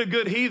if you'll get a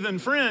good heathen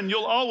friend,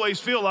 you'll always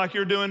feel like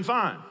you're doing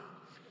fine.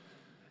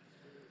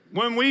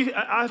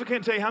 I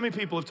can't tell you how many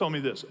people have told me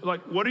this.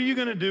 Like, what are you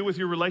going to do with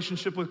your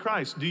relationship with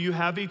Christ? Do you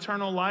have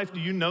eternal life? Do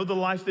you know the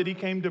life that he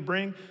came to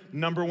bring?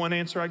 Number one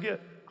answer I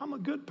get, I'm a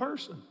good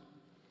person.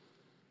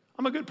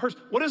 I'm a good person.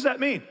 What does that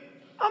mean?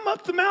 I'm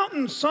up the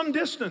mountain some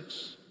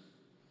distance.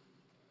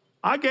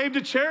 I gave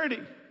to charity.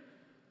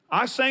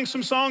 I sang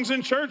some songs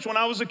in church when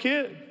I was a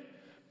kid.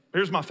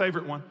 Here's my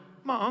favorite one.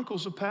 My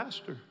uncle's a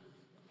pastor.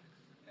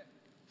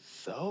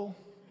 So,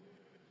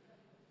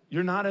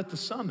 you're not at the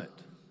summit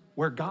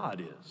where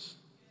God is.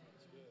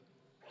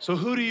 So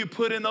who do you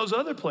put in those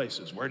other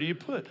places? Where do you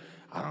put?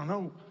 I don't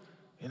know.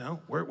 You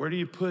know, where do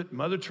you put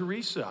Mother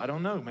Teresa? I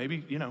don't know.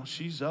 Maybe, you know,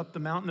 she's up the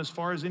mountain as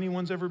far as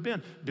anyone's ever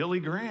been. Billy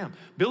Graham.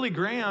 Billy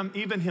Graham,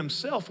 even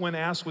himself, when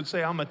asked, would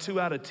say, I'm a 2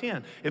 out of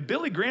 10. If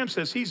Billy Graham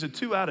says he's a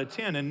 2 out of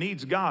 10 and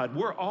needs God,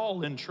 we're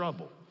all in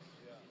trouble.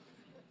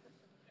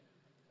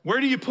 Where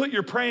do you put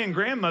your praying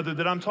grandmother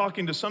that I'm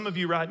talking to some of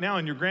you right now,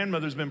 and your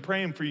grandmother's been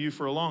praying for you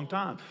for a long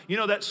time? You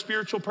know, that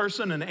spiritual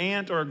person, an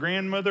aunt or a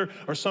grandmother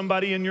or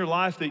somebody in your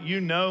life that you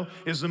know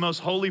is the most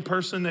holy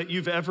person that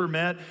you've ever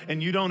met,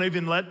 and you don't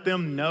even let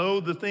them know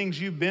the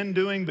things you've been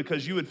doing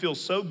because you would feel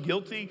so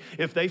guilty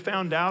if they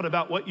found out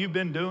about what you've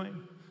been doing?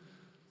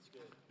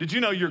 Did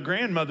you know your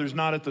grandmother's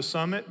not at the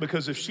summit?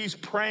 Because if she's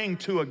praying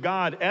to a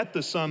God at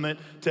the summit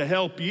to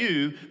help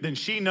you, then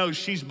she knows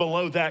she's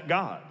below that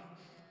God.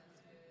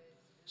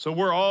 So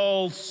we're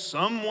all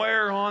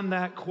somewhere on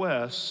that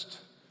quest,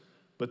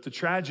 but the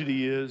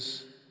tragedy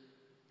is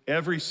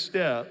every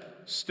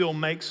step still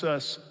makes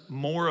us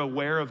more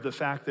aware of the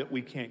fact that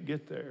we can't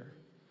get there.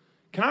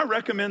 Can I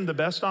recommend the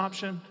best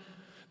option?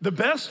 The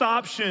best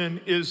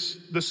option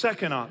is the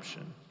second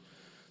option.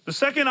 The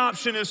second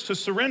option is to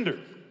surrender.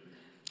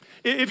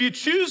 If you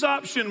choose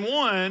option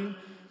one,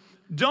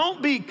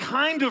 don't be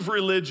kind of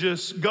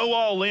religious, go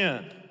all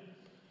in.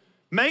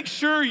 Make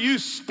sure you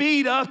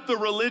speed up the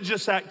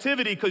religious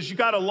activity because you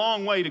got a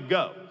long way to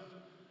go.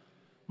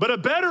 But a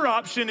better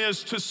option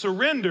is to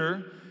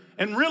surrender,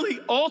 and really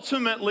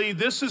ultimately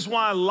this is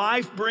why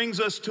life brings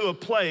us to a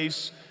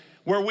place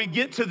where we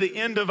get to the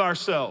end of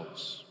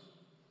ourselves.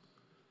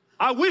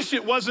 I wish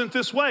it wasn't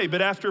this way,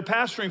 but after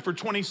pastoring for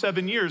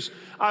 27 years,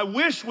 I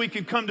wish we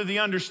could come to the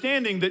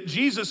understanding that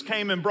Jesus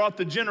came and brought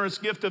the generous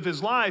gift of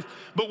his life.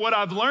 But what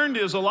I've learned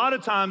is a lot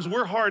of times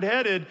we're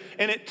hard-headed,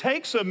 and it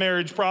takes a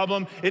marriage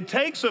problem, it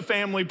takes a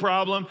family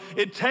problem,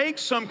 it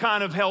takes some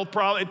kind of health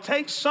problem, it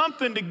takes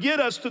something to get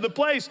us to the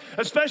place,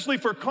 especially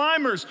for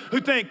climbers who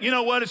think, you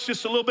know what, it's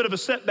just a little bit of a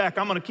setback,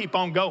 I'm gonna keep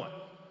on going.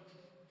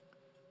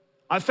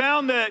 I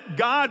found that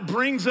God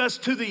brings us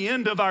to the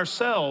end of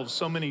ourselves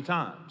so many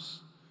times.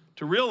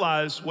 To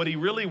realize what he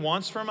really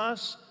wants from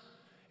us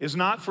is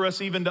not for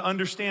us even to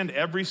understand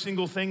every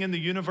single thing in the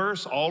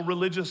universe, all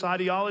religious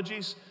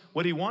ideologies.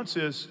 What he wants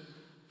is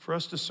for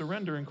us to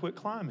surrender and quit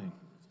climbing.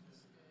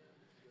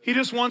 He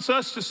just wants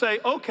us to say,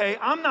 okay,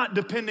 I'm not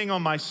depending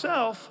on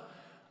myself.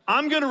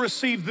 I'm gonna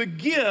receive the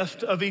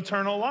gift of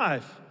eternal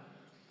life.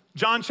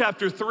 John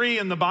chapter 3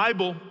 in the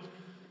Bible,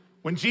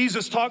 when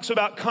Jesus talks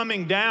about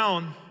coming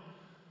down,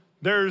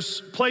 there's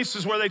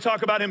places where they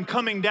talk about him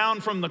coming down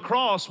from the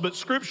cross, but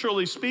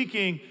scripturally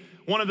speaking,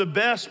 one of the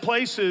best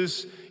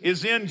places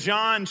is in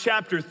John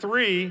chapter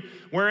 3,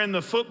 where in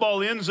the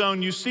football end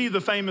zone, you see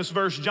the famous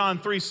verse, John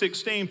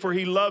 3:16, for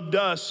he loved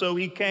us, so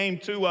he came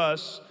to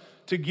us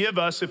to give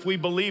us, if we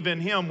believe in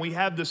him, we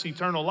have this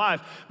eternal life.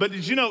 But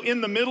did you know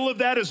in the middle of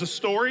that is a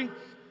story?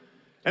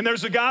 And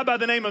there's a guy by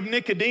the name of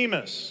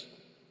Nicodemus.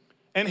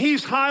 And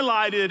he's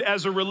highlighted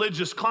as a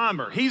religious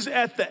climber. He's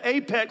at the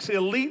apex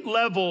elite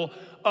level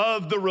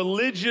of the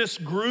religious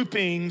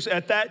groupings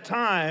at that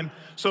time.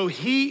 So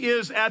he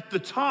is at the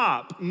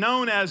top,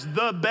 known as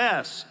the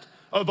best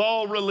of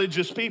all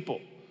religious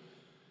people.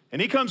 And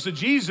he comes to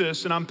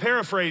Jesus, and I'm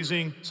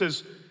paraphrasing,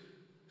 says,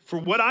 for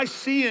what I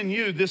see in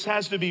you, this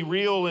has to be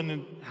real,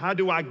 and how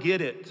do I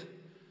get it?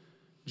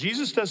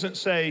 Jesus doesn't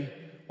say,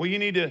 well, you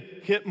need to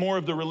hit more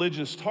of the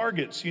religious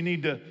targets. You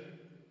need to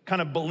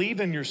kind of believe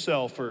in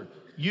yourself, or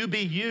you be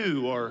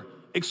you, or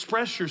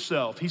express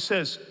yourself. He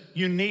says,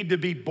 you need to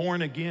be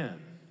born again.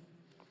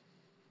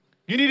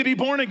 You need to be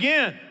born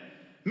again,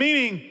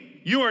 meaning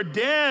you are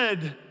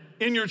dead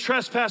in your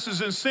trespasses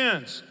and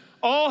sins.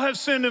 All have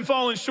sinned and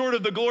fallen short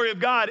of the glory of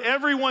God.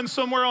 Everyone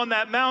somewhere on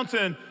that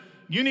mountain,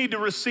 you need to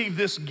receive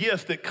this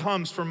gift that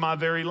comes from my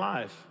very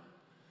life.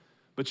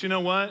 But you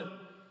know what?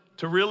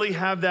 To really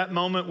have that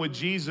moment with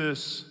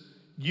Jesus,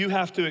 you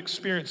have to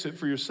experience it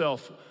for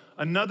yourself.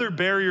 Another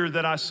barrier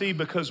that I see,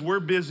 because we're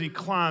busy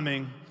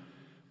climbing,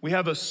 we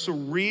have a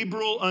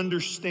cerebral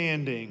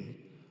understanding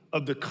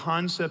of the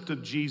concept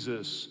of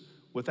Jesus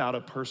without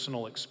a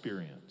personal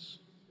experience.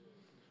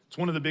 It's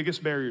one of the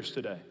biggest barriers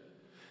today.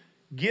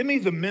 Give me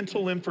the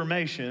mental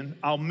information,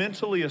 I'll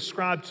mentally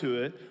ascribe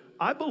to it.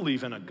 I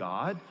believe in a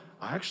God.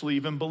 I actually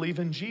even believe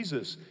in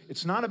Jesus.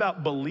 It's not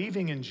about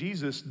believing in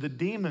Jesus. The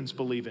demons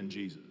believe in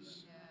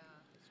Jesus.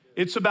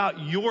 It's about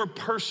your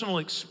personal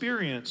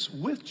experience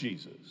with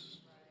Jesus.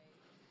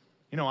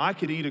 You know, I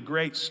could eat a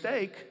great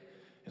steak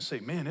and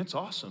say, man, it's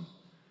awesome.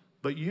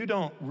 But you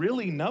don't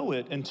really know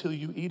it until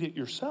you eat it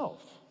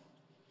yourself.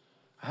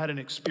 I had an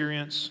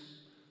experience,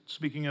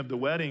 speaking of the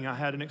wedding, I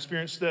had an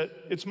experience that,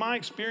 it's my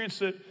experience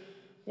that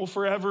will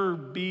forever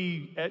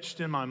be etched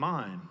in my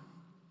mind.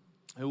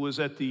 It was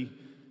at the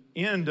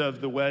end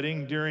of the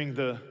wedding, during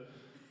the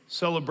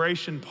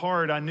celebration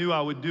part, I knew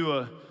I would do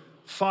a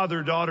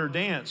father-daughter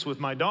dance with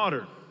my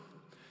daughter.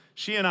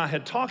 She and I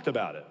had talked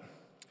about it.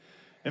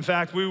 In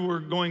fact, we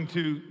were going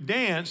to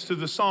dance to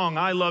the song,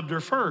 I Loved Her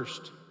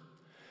First.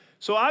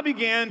 So I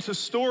began to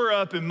store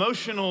up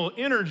emotional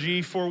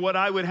energy for what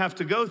I would have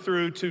to go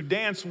through to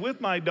dance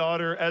with my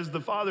daughter as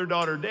the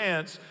father-daughter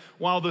dance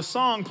while the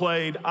song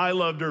played, I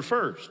Loved Her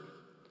First.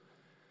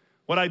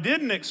 What I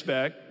didn't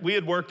expect, we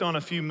had worked on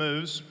a few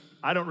moves.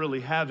 I don't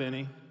really have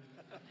any.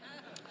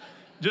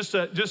 Just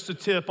a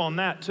tip on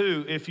that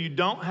too. If you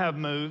don't have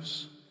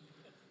moves,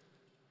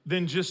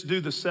 then just do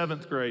the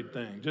 7th grade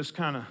thing. Just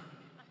kind of,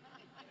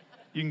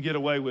 you can get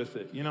away with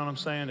it. You know what I'm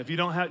saying? If you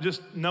don't have,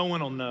 just no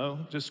one will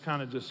know. Just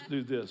kind of just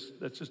do this.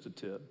 That's just a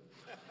tip.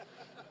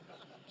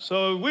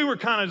 So we were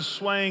kind of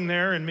swaying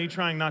there, and me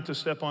trying not to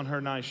step on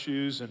her nice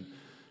shoes and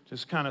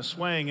just kind of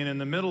swaying. And in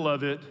the middle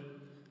of it,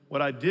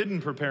 what I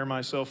didn't prepare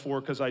myself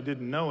for, because I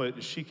didn't know it,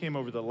 is she came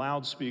over the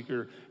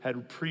loudspeaker,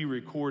 had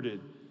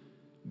pre-recorded,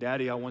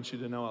 Daddy, I want you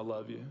to know I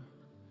love you.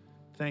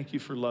 Thank you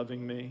for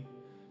loving me.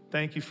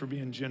 Thank you for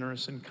being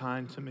generous and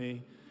kind to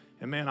me.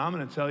 And man, I'm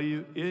gonna tell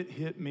you, it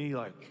hit me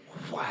like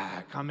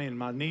whack. I mean,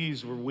 my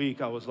knees were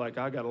weak. I was like,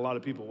 I got a lot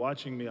of people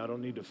watching me. I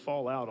don't need to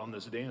fall out on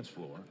this dance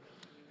floor.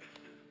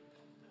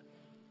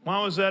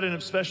 Why was that a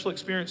special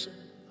experience?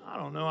 I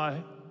don't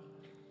know.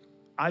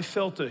 I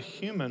felt a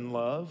human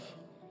love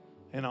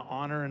and an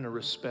honor and a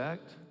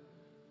respect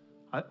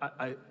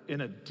I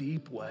in a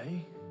deep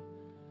way.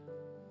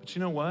 But you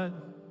know what?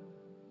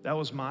 That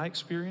was my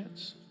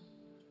experience.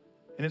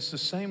 And it's the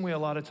same way a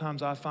lot of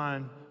times I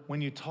find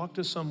when you talk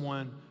to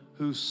someone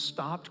who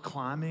stopped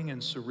climbing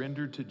and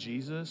surrendered to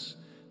Jesus,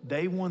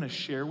 they want to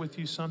share with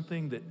you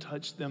something that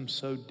touched them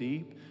so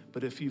deep,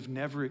 but if you've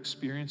never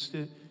experienced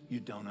it, you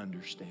don't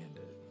understand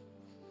it.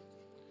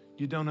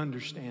 You don't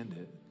understand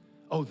it.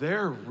 Oh,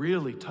 they're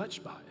really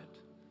touched by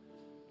it.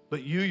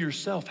 But you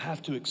yourself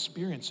have to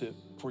experience it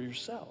for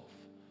yourself.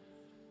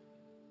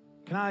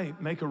 Can I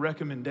make a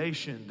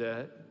recommendation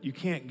that you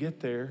can't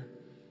get there,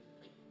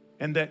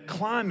 and that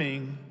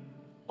climbing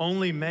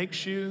only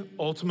makes you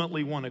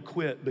ultimately want to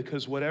quit,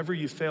 because whatever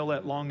you fail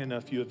at long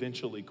enough, you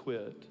eventually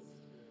quit.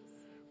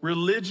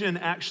 Religion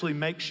actually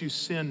makes you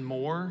sin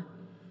more,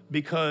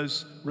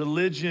 because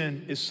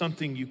religion is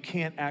something you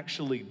can't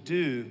actually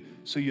do,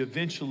 so you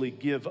eventually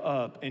give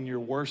up and you're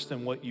worse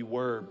than what you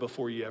were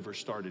before you ever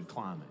started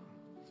climbing.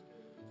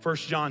 1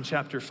 John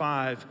chapter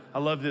 5, I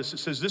love this. It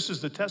says, this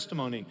is the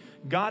testimony.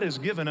 God has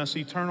given us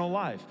eternal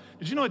life.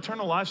 Did you know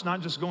eternal life's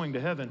not just going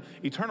to heaven?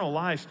 Eternal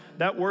life,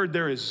 that word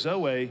there is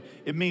Zoe.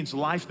 It means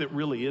life that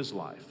really is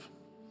life.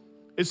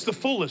 It's the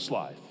fullest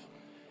life.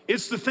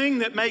 It's the thing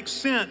that makes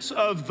sense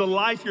of the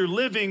life you're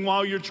living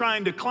while you're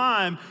trying to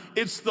climb.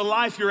 It's the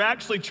life you're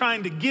actually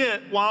trying to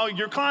get while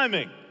you're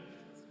climbing.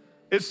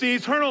 It's the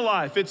eternal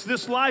life. It's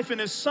this life in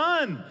His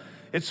Son.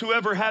 It's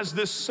whoever has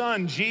this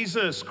Son,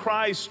 Jesus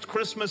Christ,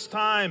 Christmas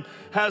time,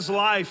 has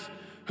life.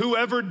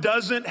 Whoever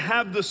doesn't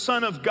have the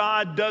Son of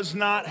God does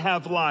not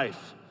have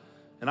life.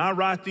 And I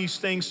write these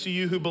things to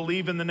you who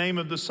believe in the name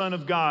of the Son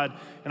of God.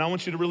 And I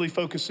want you to really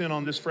focus in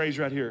on this phrase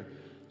right here.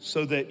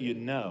 So that you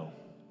know.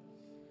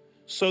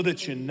 So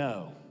that you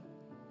know.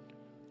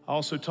 I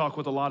also talk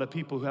with a lot of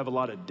people who have a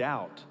lot of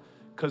doubt,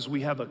 because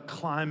we have a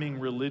climbing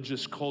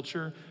religious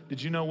culture.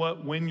 Did you know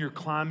what? When you're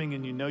climbing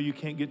and you know you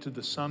can't get to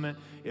the summit,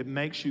 it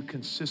makes you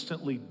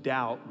consistently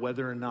doubt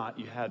whether or not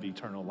you have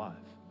eternal life.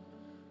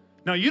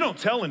 Now, you don't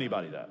tell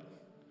anybody that.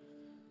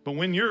 But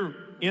when you're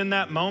in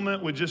that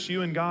moment with just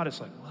you and God, it's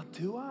like, well,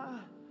 do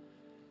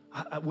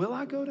I? Will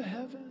I go to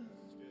heaven?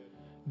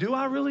 Do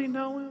I really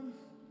know Him?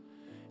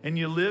 And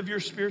you live your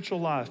spiritual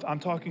life. I'm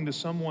talking to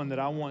someone that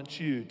I want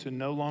you to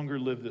no longer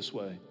live this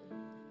way.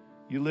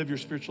 You live your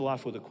spiritual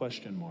life with a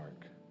question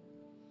mark,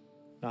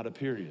 not a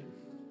period.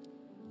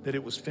 That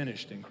it was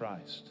finished in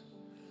Christ.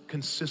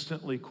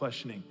 Consistently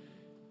questioning,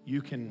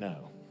 you can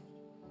know.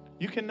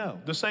 You can know.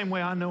 The same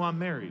way I know I'm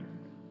married.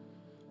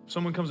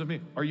 Someone comes up to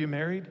me, are you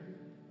married?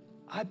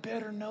 I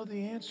better know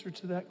the answer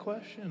to that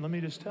question. Let me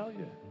just tell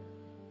you.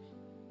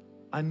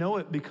 I know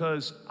it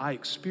because I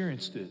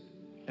experienced it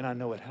and I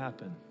know it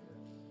happened.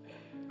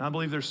 And I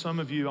believe there's some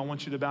of you, I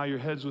want you to bow your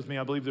heads with me.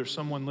 I believe there's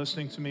someone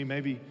listening to me,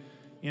 maybe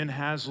in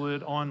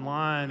Hazlitt,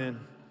 online, and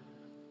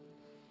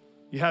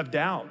you have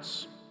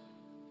doubts.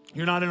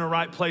 You're not in a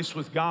right place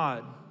with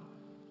God.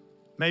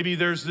 Maybe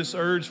there's this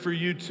urge for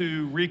you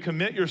to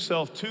recommit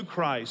yourself to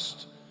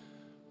Christ,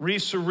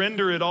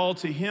 resurrender it all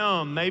to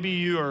Him. Maybe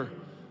you are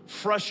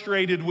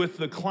frustrated with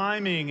the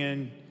climbing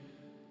and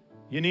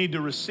you need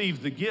to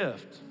receive the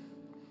gift.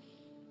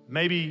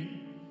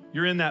 Maybe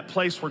you're in that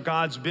place where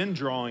God's been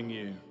drawing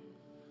you.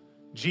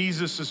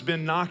 Jesus has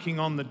been knocking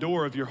on the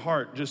door of your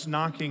heart, just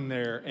knocking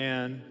there,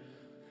 and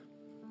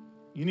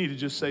you need to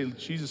just say,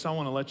 Jesus, I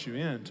want to let you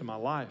into my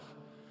life.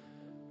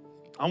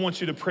 I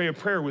want you to pray a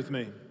prayer with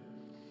me.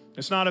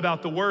 It's not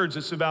about the words,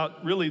 it's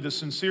about really the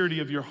sincerity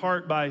of your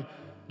heart by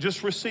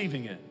just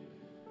receiving it.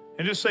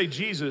 And just say,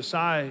 Jesus,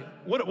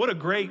 what a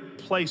great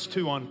place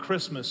too on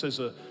Christmas as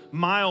a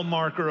mile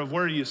marker of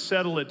where you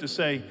settle it to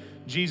say,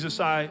 Jesus,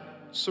 I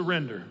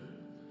surrender.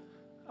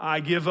 I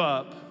give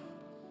up.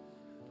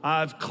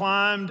 I've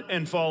climbed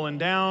and fallen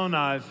down.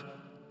 I've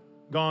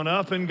gone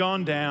up and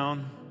gone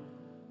down,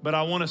 but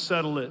I want to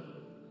settle it.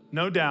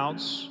 No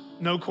doubts,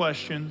 no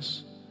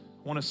questions.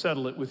 I want to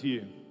settle it with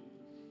you.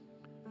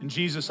 And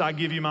Jesus, I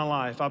give you my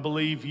life. I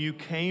believe you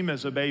came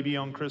as a baby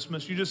on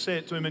Christmas. You just say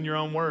it to him in your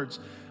own words.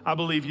 I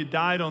believe you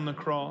died on the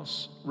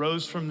cross,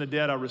 rose from the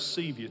dead. I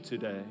receive you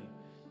today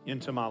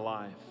into my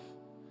life.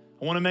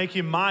 I want to make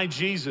you my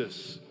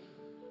Jesus.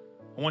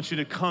 I want you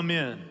to come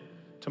in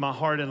to my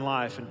heart and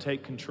life and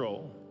take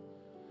control.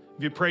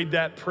 If you prayed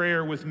that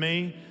prayer with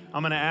me,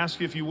 I'm going to ask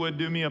you if you would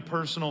do me a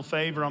personal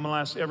favor. I'm going to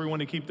ask everyone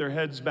to keep their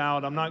heads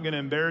bowed. I'm not going to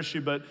embarrass you,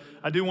 but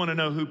I do want to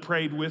know who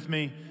prayed with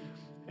me.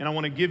 And I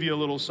want to give you a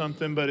little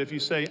something, but if you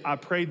say, I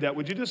prayed that,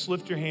 would you just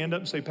lift your hand up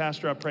and say,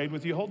 Pastor, I prayed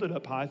with you? Hold it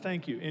up high.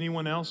 Thank you.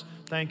 Anyone else?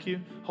 Thank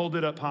you. Hold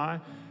it up high.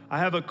 I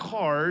have a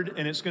card,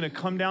 and it's going to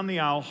come down the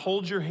aisle.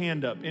 Hold your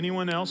hand up.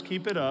 Anyone else?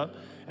 Keep it up.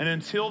 And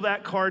until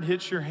that card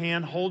hits your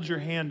hand, hold your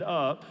hand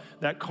up.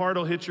 That card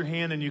will hit your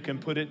hand, and you can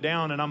put it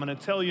down. And I'm going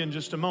to tell you in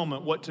just a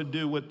moment what to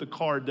do with the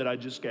card that I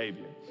just gave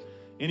you.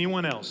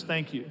 Anyone else?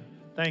 Thank you.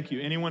 Thank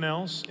you. Anyone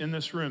else in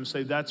this room?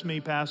 Say, that's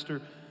me,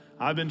 Pastor.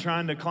 I've been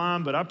trying to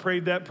climb, but I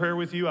prayed that prayer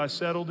with you. I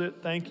settled it.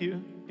 Thank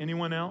you.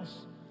 Anyone else?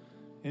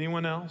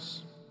 Anyone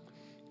else?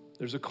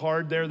 There's a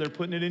card there. They're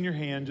putting it in your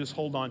hand. Just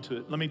hold on to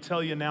it. Let me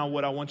tell you now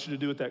what I want you to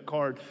do with that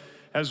card.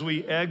 As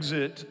we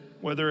exit,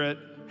 whether at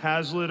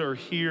Hazlitt or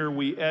here,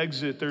 we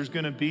exit, there's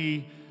going to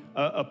be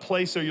a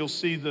place there you'll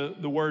see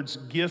the words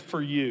gift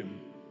for you.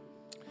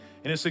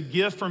 And it's a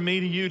gift from me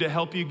to you to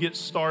help you get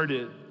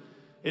started.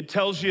 It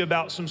tells you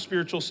about some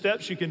spiritual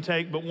steps you can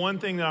take, but one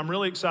thing that I'm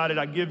really excited,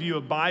 I give you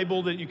a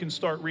Bible that you can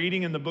start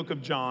reading in the book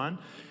of John,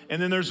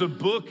 and then there's a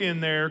book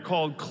in there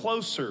called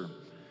Closer.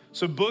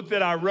 It's a book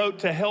that I wrote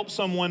to help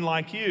someone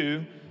like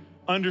you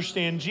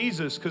understand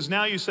Jesus, because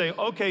now you say,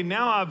 okay,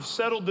 now I've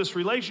settled this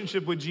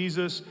relationship with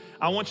Jesus,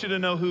 I want you to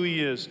know who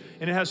he is,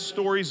 and it has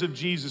stories of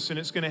Jesus, and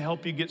it's going to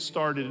help you get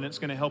started, and it's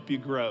going to help you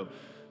grow.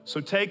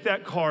 So take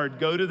that card,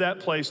 go to that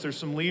place, there's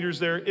some leaders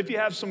there. If you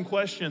have some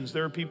questions,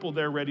 there are people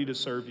there ready to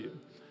serve you.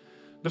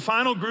 The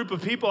final group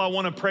of people I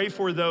want to pray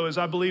for, though, is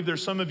I believe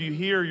there's some of you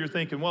here, you're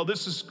thinking, well,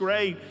 this is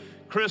great,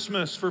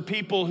 Christmas for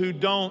people who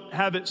don't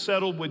have it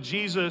settled with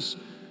Jesus.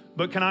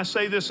 But can I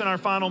say this in our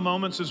final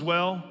moments as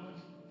well?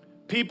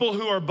 People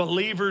who are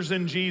believers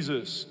in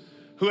Jesus,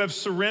 who have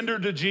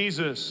surrendered to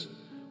Jesus,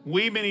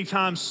 we many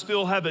times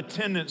still have a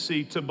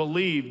tendency to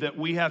believe that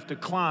we have to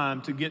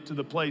climb to get to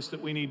the place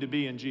that we need to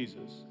be in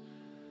Jesus.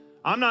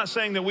 I'm not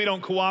saying that we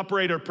don't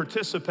cooperate or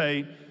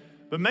participate,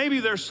 but maybe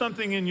there's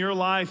something in your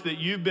life that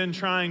you've been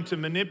trying to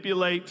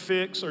manipulate,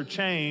 fix, or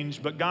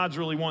change, but God's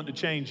really wanting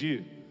to change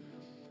you.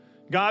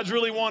 God's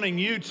really wanting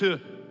you to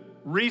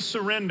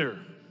resurrender.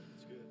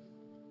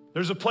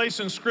 There's a place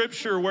in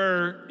Scripture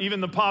where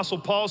even the Apostle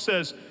Paul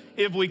says,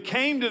 if we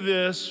came to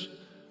this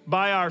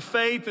by our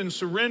faith and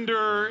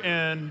surrender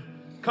and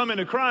coming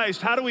to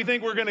Christ, how do we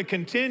think we're going to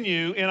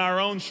continue in our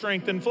own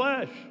strength and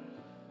flesh?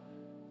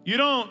 You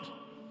don't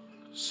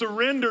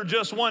surrender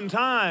just one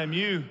time.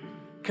 You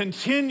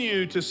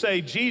continue to say,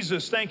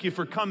 Jesus, thank you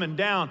for coming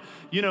down.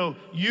 You know,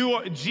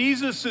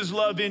 Jesus'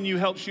 love in you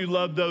helps you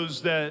love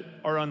those that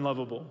are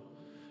unlovable.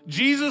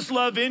 Jesus'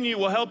 love in you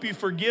will help you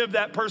forgive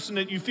that person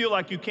that you feel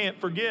like you can't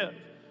forgive.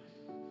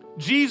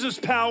 Jesus'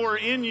 power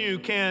in you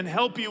can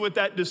help you with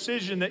that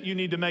decision that you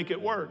need to make it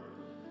work.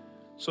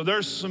 So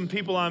there's some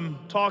people I'm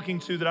talking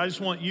to that I just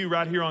want you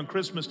right here on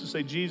Christmas to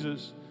say,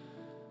 Jesus,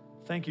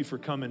 thank you for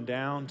coming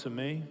down to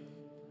me.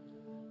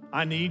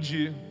 I need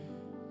you.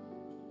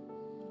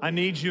 I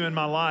need you in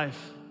my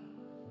life.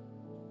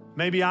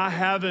 Maybe I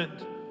haven't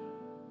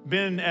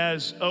been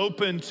as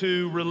open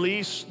to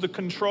release the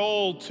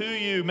control to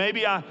you.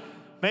 Maybe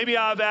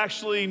I've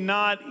actually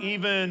not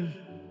even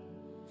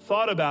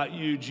thought about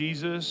you,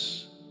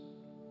 Jesus.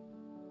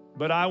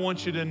 But I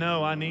want you to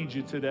know I need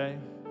you today.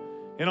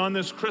 And on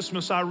this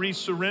Christmas, I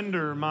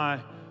resurrender my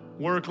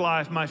work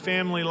life, my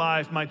family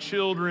life, my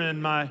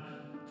children, my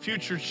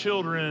future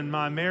children,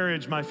 my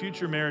marriage, my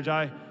future marriage.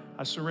 I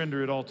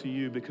surrender it all to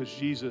you because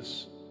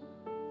Jesus,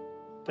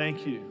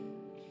 thank you.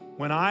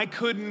 When I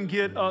couldn't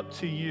get up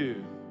to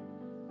you,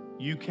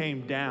 you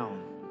came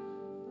down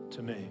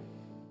to me.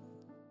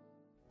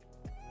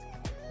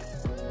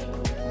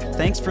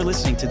 Thanks for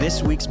listening to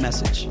this week's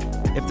message.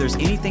 If there's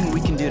anything we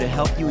can do to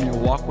help you in your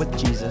walk with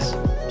Jesus,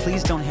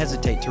 please don't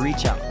hesitate to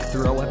reach out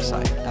through our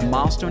website at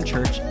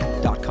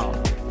milestonechurch.com.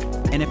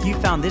 And if you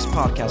found this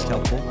podcast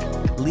helpful,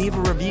 leave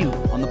a review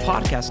on the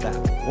podcast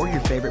app or your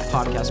favorite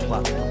podcast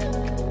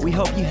platform. We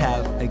hope you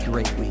have a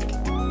great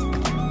week.